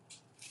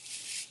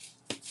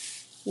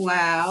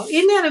 Wow.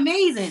 Isn't that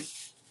amazing?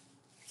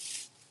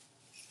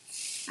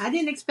 I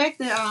didn't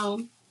expect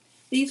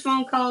these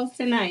phone calls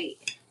tonight,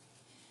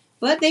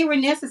 but they were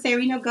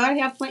necessary. You know, God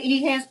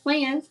He has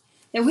plans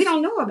that we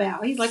don't know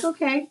about. He's like,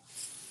 okay,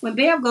 when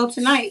Bev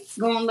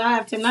going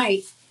live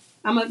tonight,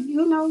 I'm a,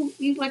 you know,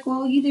 he's like,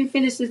 well, you didn't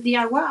finish this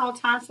DIY on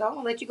time, so I'm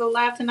gonna let you go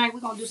live tonight.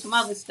 We're gonna do some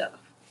other stuff.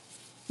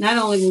 Not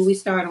only will we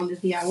start on this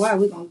DIY,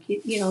 we're gonna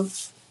get, you know,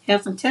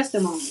 have some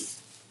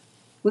testimonies.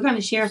 We're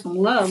gonna share some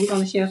love. We're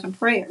gonna share some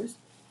prayers.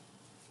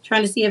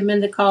 Trying to see if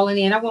Minda calling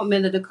in. I want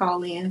Minda to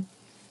call in.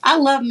 I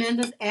love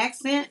Minda's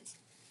accent.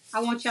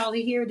 I want y'all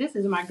to hear. This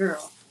is my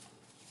girl.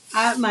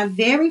 My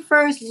very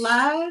first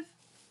live,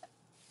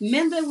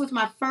 Minda was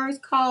my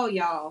first call,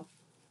 y'all.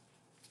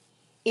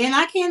 And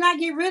I cannot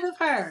get rid of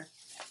her.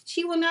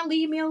 She will not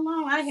leave me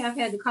alone. I have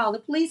had to call the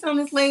police on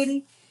this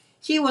lady.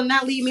 She will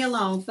not leave me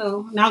alone.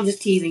 So, now I'm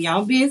just teasing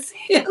y'all. I'm being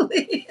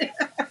silly.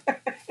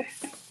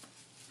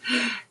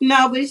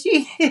 No, but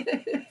she...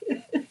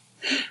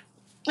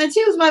 and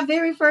she was my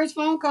very first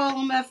phone call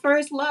on my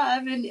first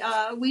live. And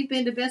we've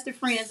been the best of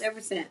friends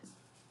ever since.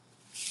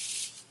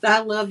 I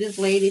love this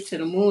lady to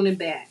the moon and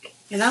back.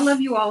 And I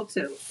love you all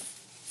too.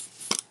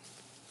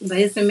 But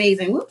it's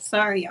amazing. Whoops,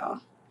 sorry y'all.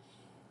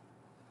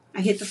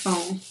 I hit the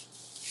phone.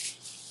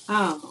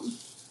 Um,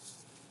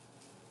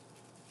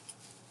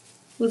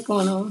 What's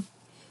going on?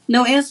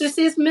 No answer,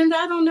 sis Minda.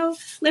 I don't know.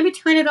 Let me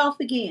turn it off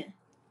again.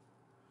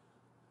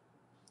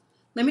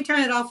 Let me turn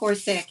it off for a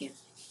second.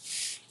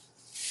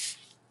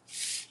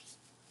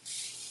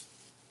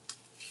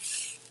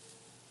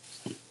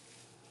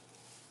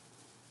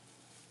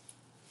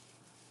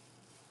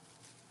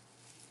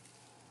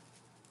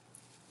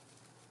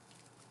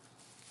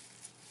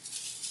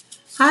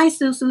 Hi,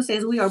 Susu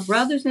says we are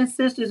brothers and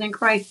sisters in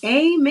Christ.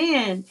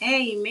 Amen.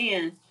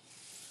 Amen.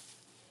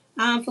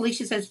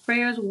 Felicia says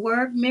prayers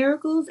work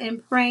miracles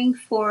and praying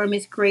for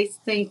Miss Grace.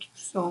 Thank you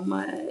so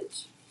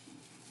much.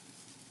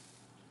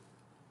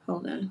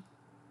 Hold on.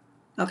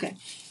 Okay.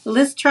 Well,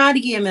 let's try it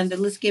again, Amanda.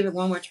 Let's give it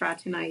one more try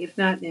tonight. If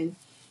not, then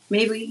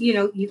maybe,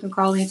 you can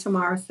call in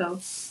tomorrow.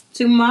 So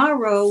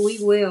tomorrow we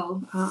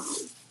will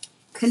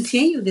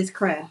continue this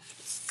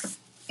craft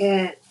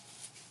at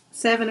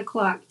 7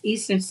 o'clock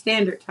Eastern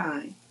Standard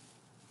Time.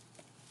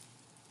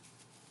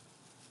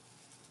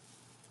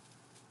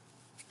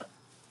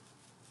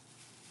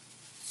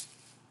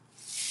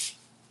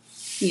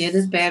 Yeah,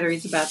 this battery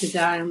is about to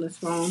die on this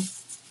phone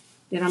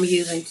that I'm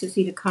using to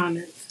see the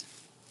comments.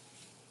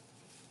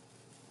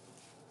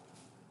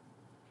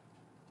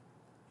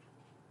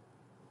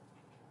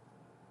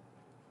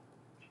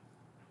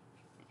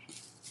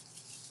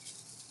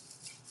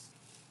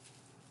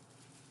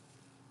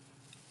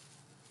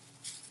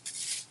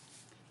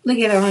 Look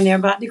at her on there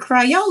about to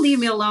cry. Y'all leave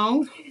me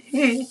alone.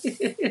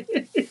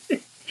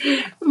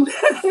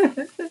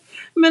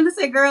 Amanda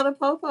said, girl, the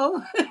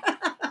popo.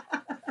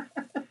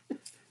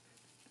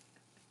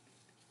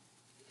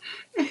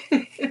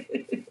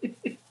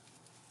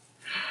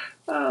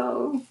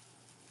 Oh.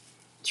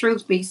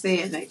 Truth be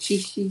said, like she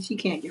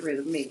can't get rid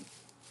of me.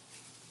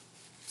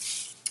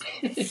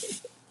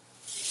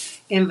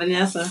 And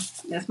Vanessa,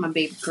 that's my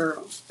baby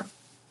girl.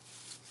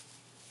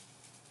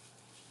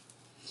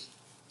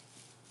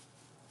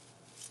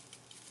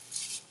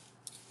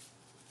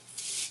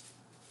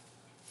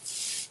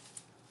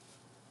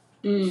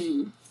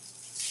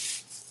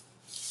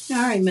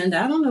 All right,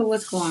 Minda, I don't know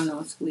what's going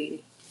on,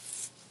 sweetie.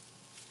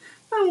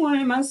 I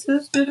wanted my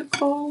sister to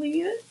call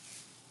in.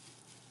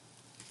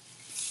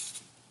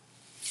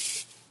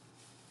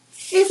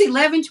 It's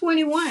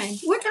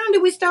 11:21. What time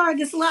did we start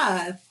this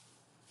live?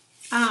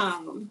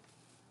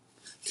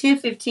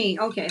 10:15.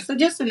 Okay, so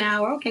just an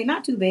hour. Okay,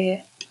 not too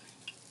bad.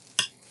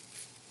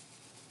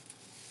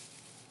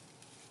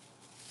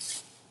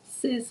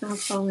 Sis, I'm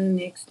calling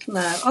next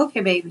live.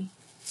 Okay, baby.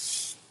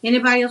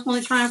 Anybody else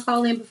want to try and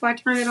call in before I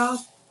turn it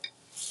off?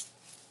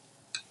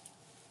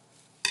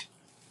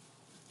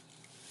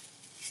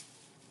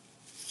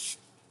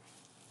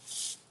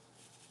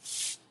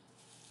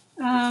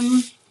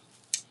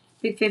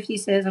 Big 50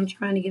 says I'm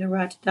trying to get a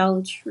ride to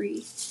Dollar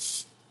Tree.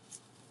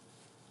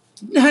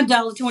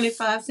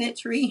 $1.25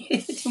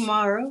 tree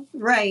tomorrow.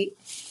 Right.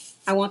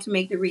 I want to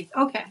make the wreath.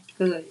 Okay.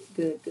 Good.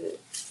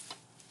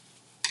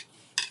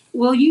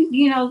 Well,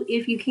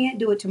 if you can't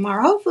do it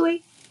tomorrow,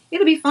 hopefully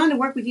it'll be fun to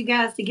work with you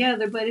guys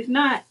together. But if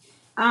not,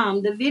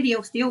 the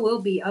video still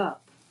will be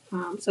up.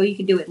 So you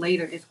can do it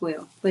later as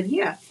well. But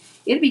yeah,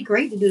 it'd be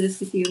great to do this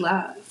with you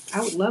live.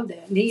 I would love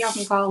that. And then y'all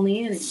can call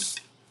in and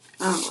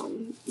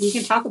we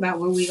can talk about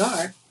where we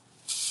are.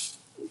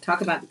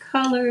 Talk about the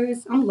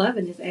colors. I'm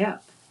loving this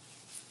app.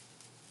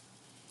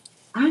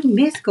 I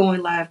miss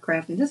going live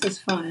crafting. This is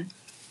fun.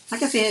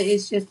 Like I said,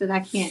 it's just that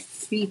I can't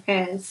see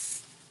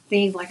past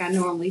things like I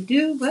normally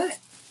do, but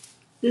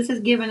this has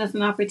given us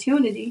an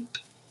opportunity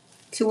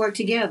to work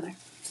together.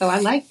 So I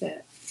like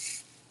that.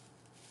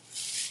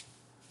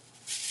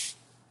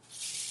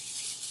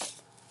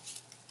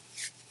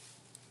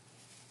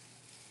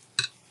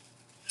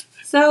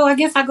 So I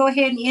guess I'll go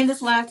ahead and end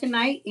this live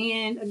tonight.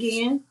 And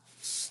again,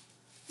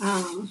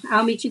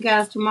 I'll meet you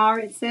guys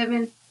tomorrow at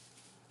 7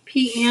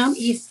 p.m.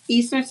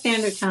 Eastern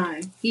Standard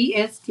Time,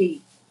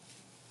 EST.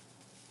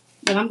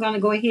 But I'm going to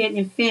go ahead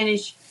and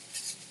finish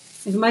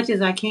as much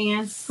as I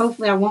can.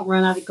 Hopefully I won't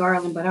run out of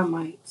garland, but I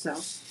might. So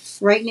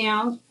right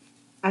now,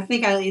 I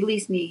think I at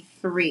least need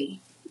 3.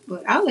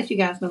 But I'll let you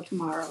guys know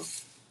tomorrow.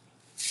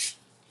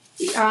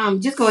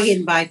 Just go ahead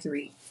and buy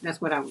 3. That's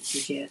what I would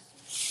suggest.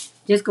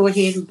 Just go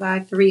ahead and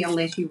buy 3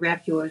 unless you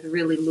wrap yours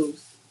really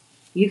loose.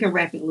 You can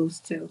wrap it loose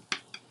too.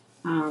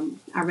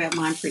 I wrap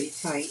mine pretty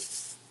tight.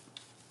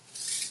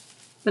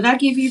 But I'll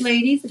give you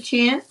ladies a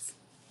chance.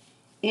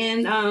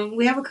 And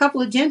we have a couple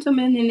of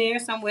gentlemen in there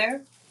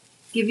somewhere.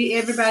 Give you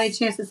everybody a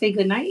chance to say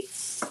goodnight.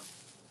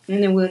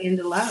 And then we'll end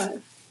the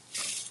live.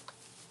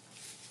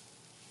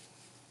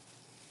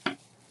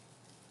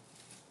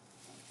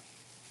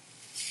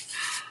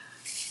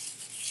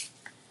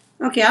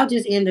 Okay, I'll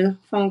just end the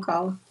phone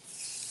call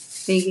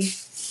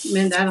thingy.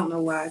 Minda, I don't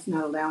know why it's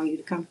not allowing you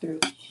to come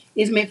through.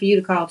 It's meant for you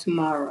to call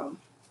tomorrow.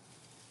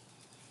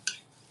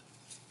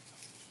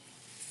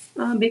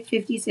 Big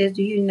 50 says,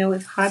 do you know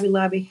if Hobby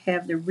Lobby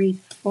have the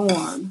wreath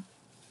form?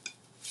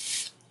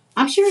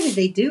 I'm sure that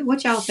they do.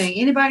 What y'all think?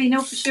 Anybody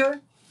know for sure?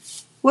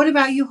 What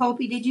about you,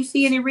 Hopi? Did you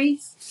see any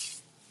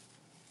wreaths?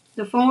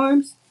 The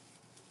forms?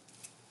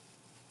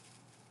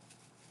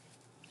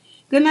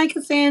 Good night,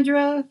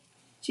 Cassandra.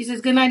 She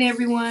says, good night,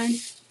 everyone.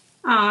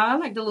 I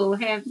like the little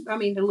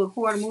the little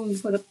quarter moon you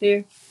put up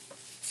there.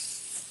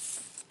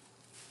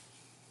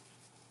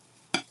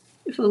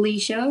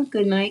 Felicia,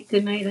 good night.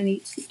 Good night. I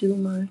need to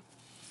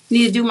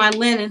do my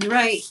linens,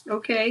 right?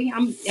 Okay,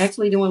 I'm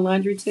actually doing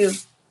laundry too.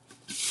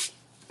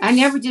 I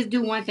never just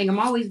do one thing. I'm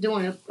always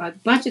doing a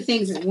bunch of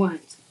things at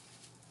once.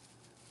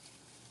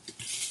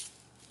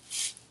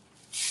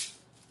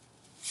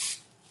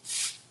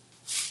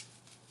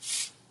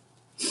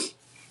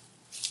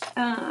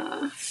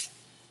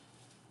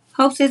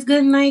 Hope says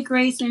good night,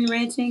 Grace and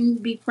Renting.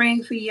 Be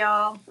praying for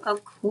y'all,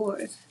 of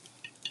course.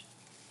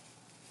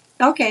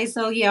 Okay,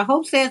 so yeah,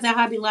 Hope says that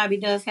Hobby Lobby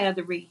does have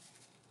the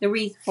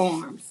wreath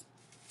forms.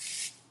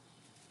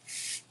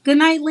 Good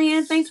night,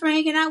 Lynn. Thanks for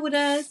hanging out with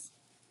us.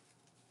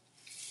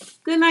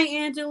 Good night,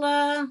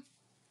 Angela.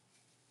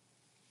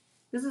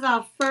 This is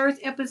our first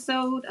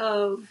episode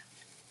of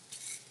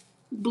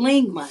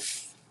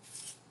Blingmas.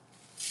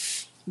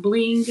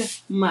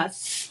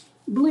 Blingmas.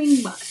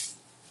 Blingmas.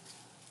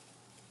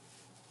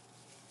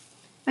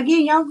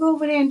 Again, y'all go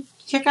over there and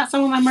check out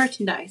some of my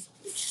merchandise.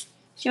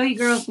 Show you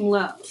girls some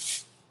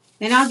love.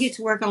 And I'll get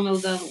to work on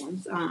those other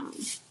ones.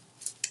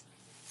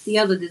 The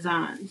other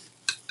designs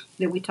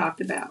that we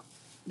talked about.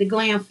 The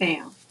Glam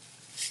Fam.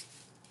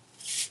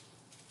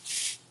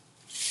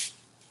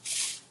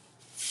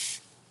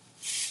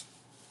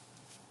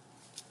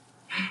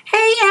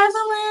 Hey,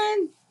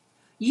 Evelyn!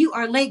 You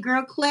are late,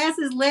 girl. Class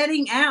is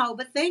letting out,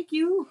 but thank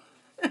you.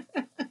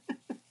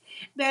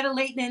 Better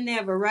late than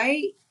never,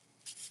 right?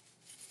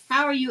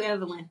 How are you,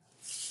 Evelyn?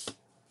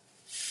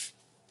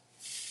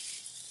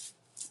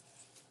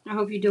 I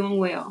hope you're doing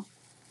well.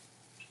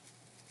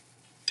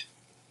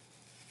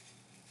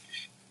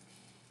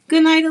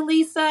 Good night,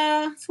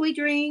 Elisa. Sweet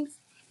dreams.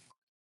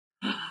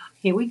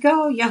 Here we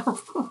go, y'all.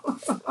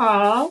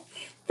 Oh,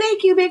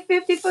 thank you, Big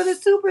 50, for the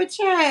super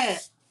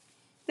chat.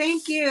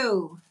 Thank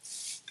you.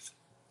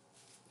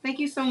 Thank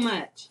you so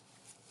much.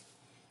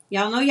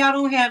 Y'all know y'all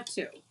don't have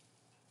to.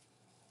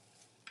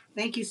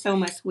 Thank you so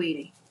much,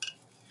 sweetie.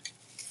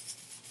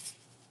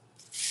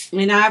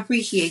 And I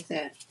appreciate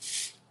that.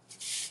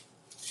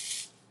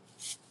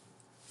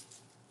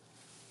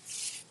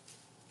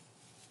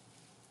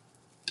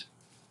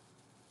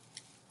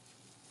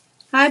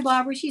 Hi,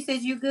 Barbara. She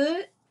says, you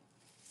good?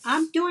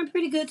 I'm doing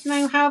pretty good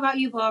tonight. How about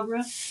you,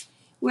 Barbara?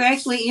 We're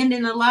actually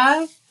ending the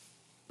live,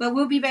 but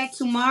we'll be back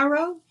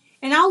tomorrow.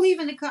 And I'll leave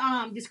in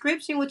the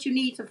description what you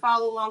need to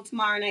follow along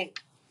tomorrow night.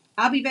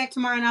 I'll be back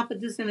tomorrow, and I'll put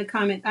this in the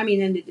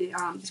in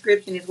the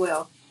description as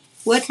well.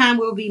 What time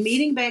we'll be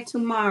meeting back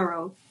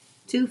tomorrow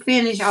to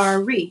finish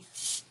our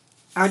wreath,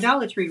 our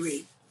Dollar Tree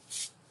wreath.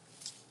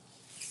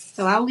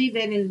 So I'll leave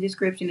that in the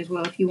description as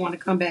well if you want to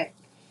come back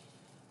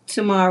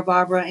tomorrow,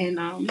 Barbara,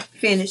 and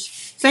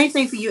finish. Same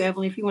thing for you,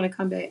 Evelyn, if you want to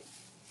come back.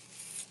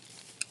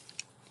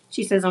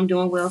 She says, I'm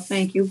doing well,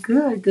 thank you.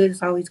 Good, good.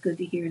 It's always good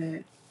to hear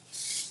that.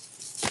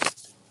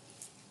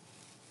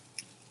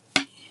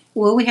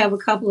 Well, we have a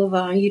couple of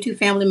YouTube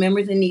family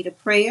members in need of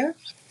prayer.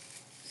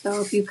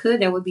 So if you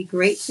could, that would be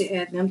great to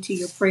add them to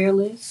your prayer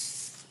list.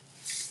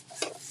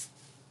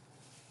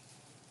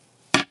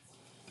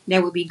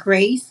 That would be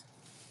Grace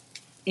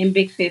and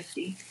Big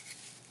 50.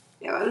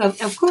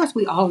 Of course,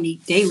 we all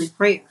need daily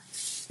prayer,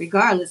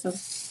 regardless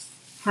of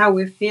how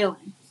we're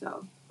feeling.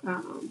 So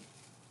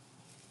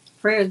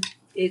prayer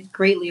is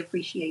greatly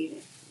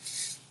appreciated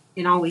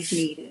and always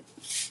needed.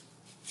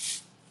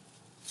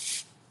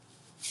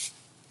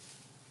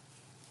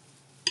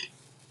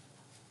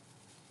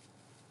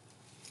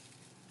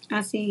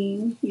 I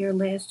seen your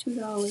last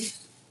 $2.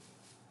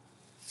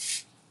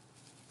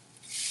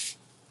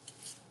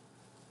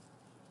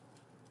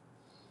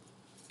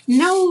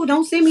 No,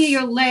 don't send me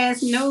your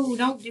last. No,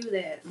 don't do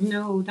that.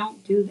 No,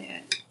 don't do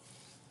that.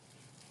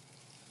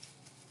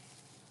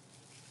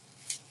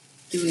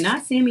 Do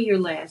not send me your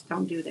last.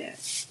 Don't do that.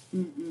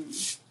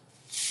 Mm-mm.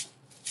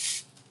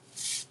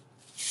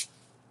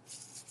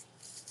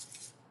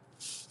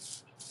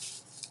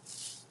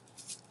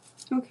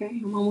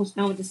 Okay, I'm almost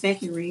done with the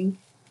second ring.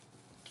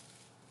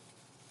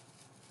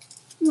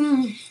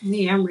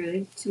 Yeah, I'm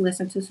ready to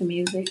listen to some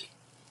music.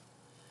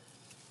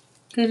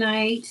 Good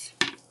night.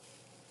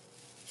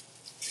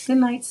 Good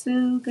night,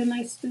 Sue. Good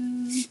night,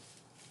 Sue.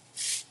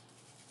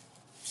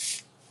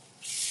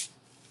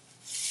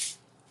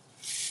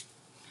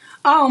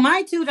 Oh,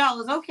 my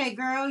 $2. Okay,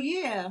 girl.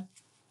 Yeah.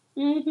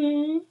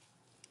 Mm-hmm.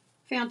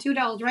 Found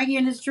 $2 right here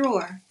in this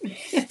drawer.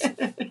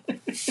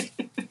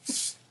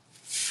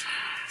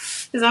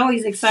 It's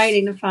always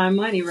exciting to find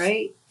money,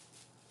 right?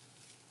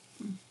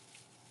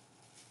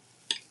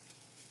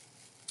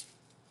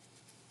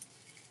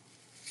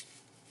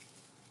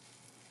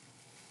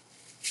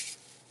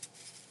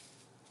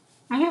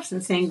 I have some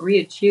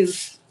sangria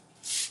juice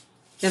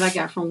that I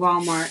got from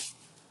Walmart.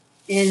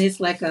 And it's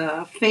like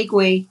a fake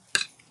way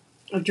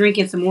of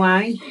drinking some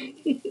wine.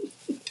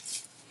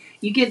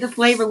 You get the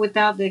flavor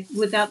without the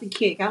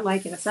kick. I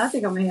like it. So I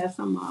think I'm going to have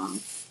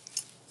some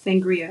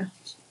sangria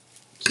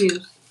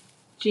juice.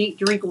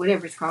 Drink or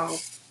whatever it's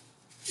called.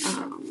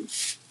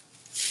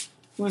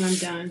 When I'm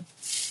done.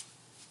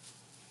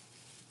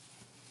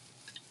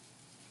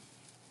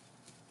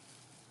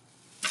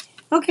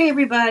 Okay,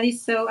 everybody.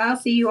 So I'll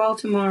see you all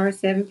tomorrow,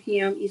 7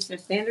 p.m. Eastern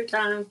Standard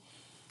Time.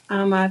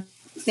 I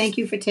thank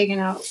you for taking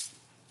out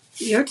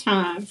your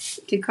time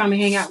to come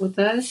and hang out with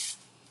us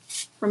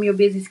from your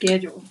busy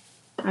schedule.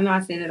 I know I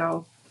said it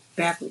all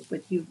backwards,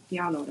 but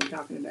y'all know what I'm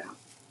talking about.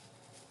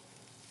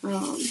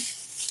 Um,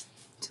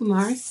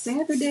 Tomorrow's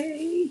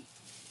Saturday.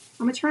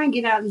 I'm gonna try and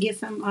get out and get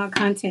some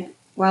content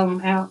while I'm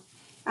out.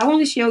 I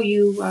want to show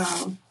you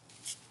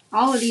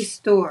all of these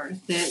stores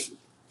that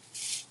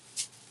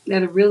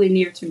are really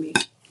near to me.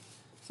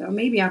 So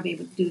maybe I'll be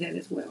able to do that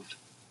as well.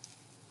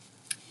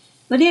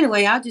 But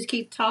anyway, I'll just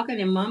keep talking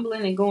and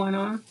mumbling and going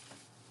on.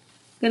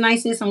 Good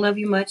night, sis, and love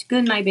you much.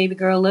 Good night, baby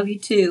girl. Love you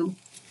too.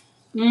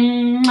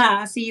 Mwah.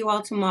 I'll see you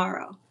all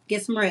tomorrow.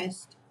 Get some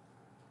rest.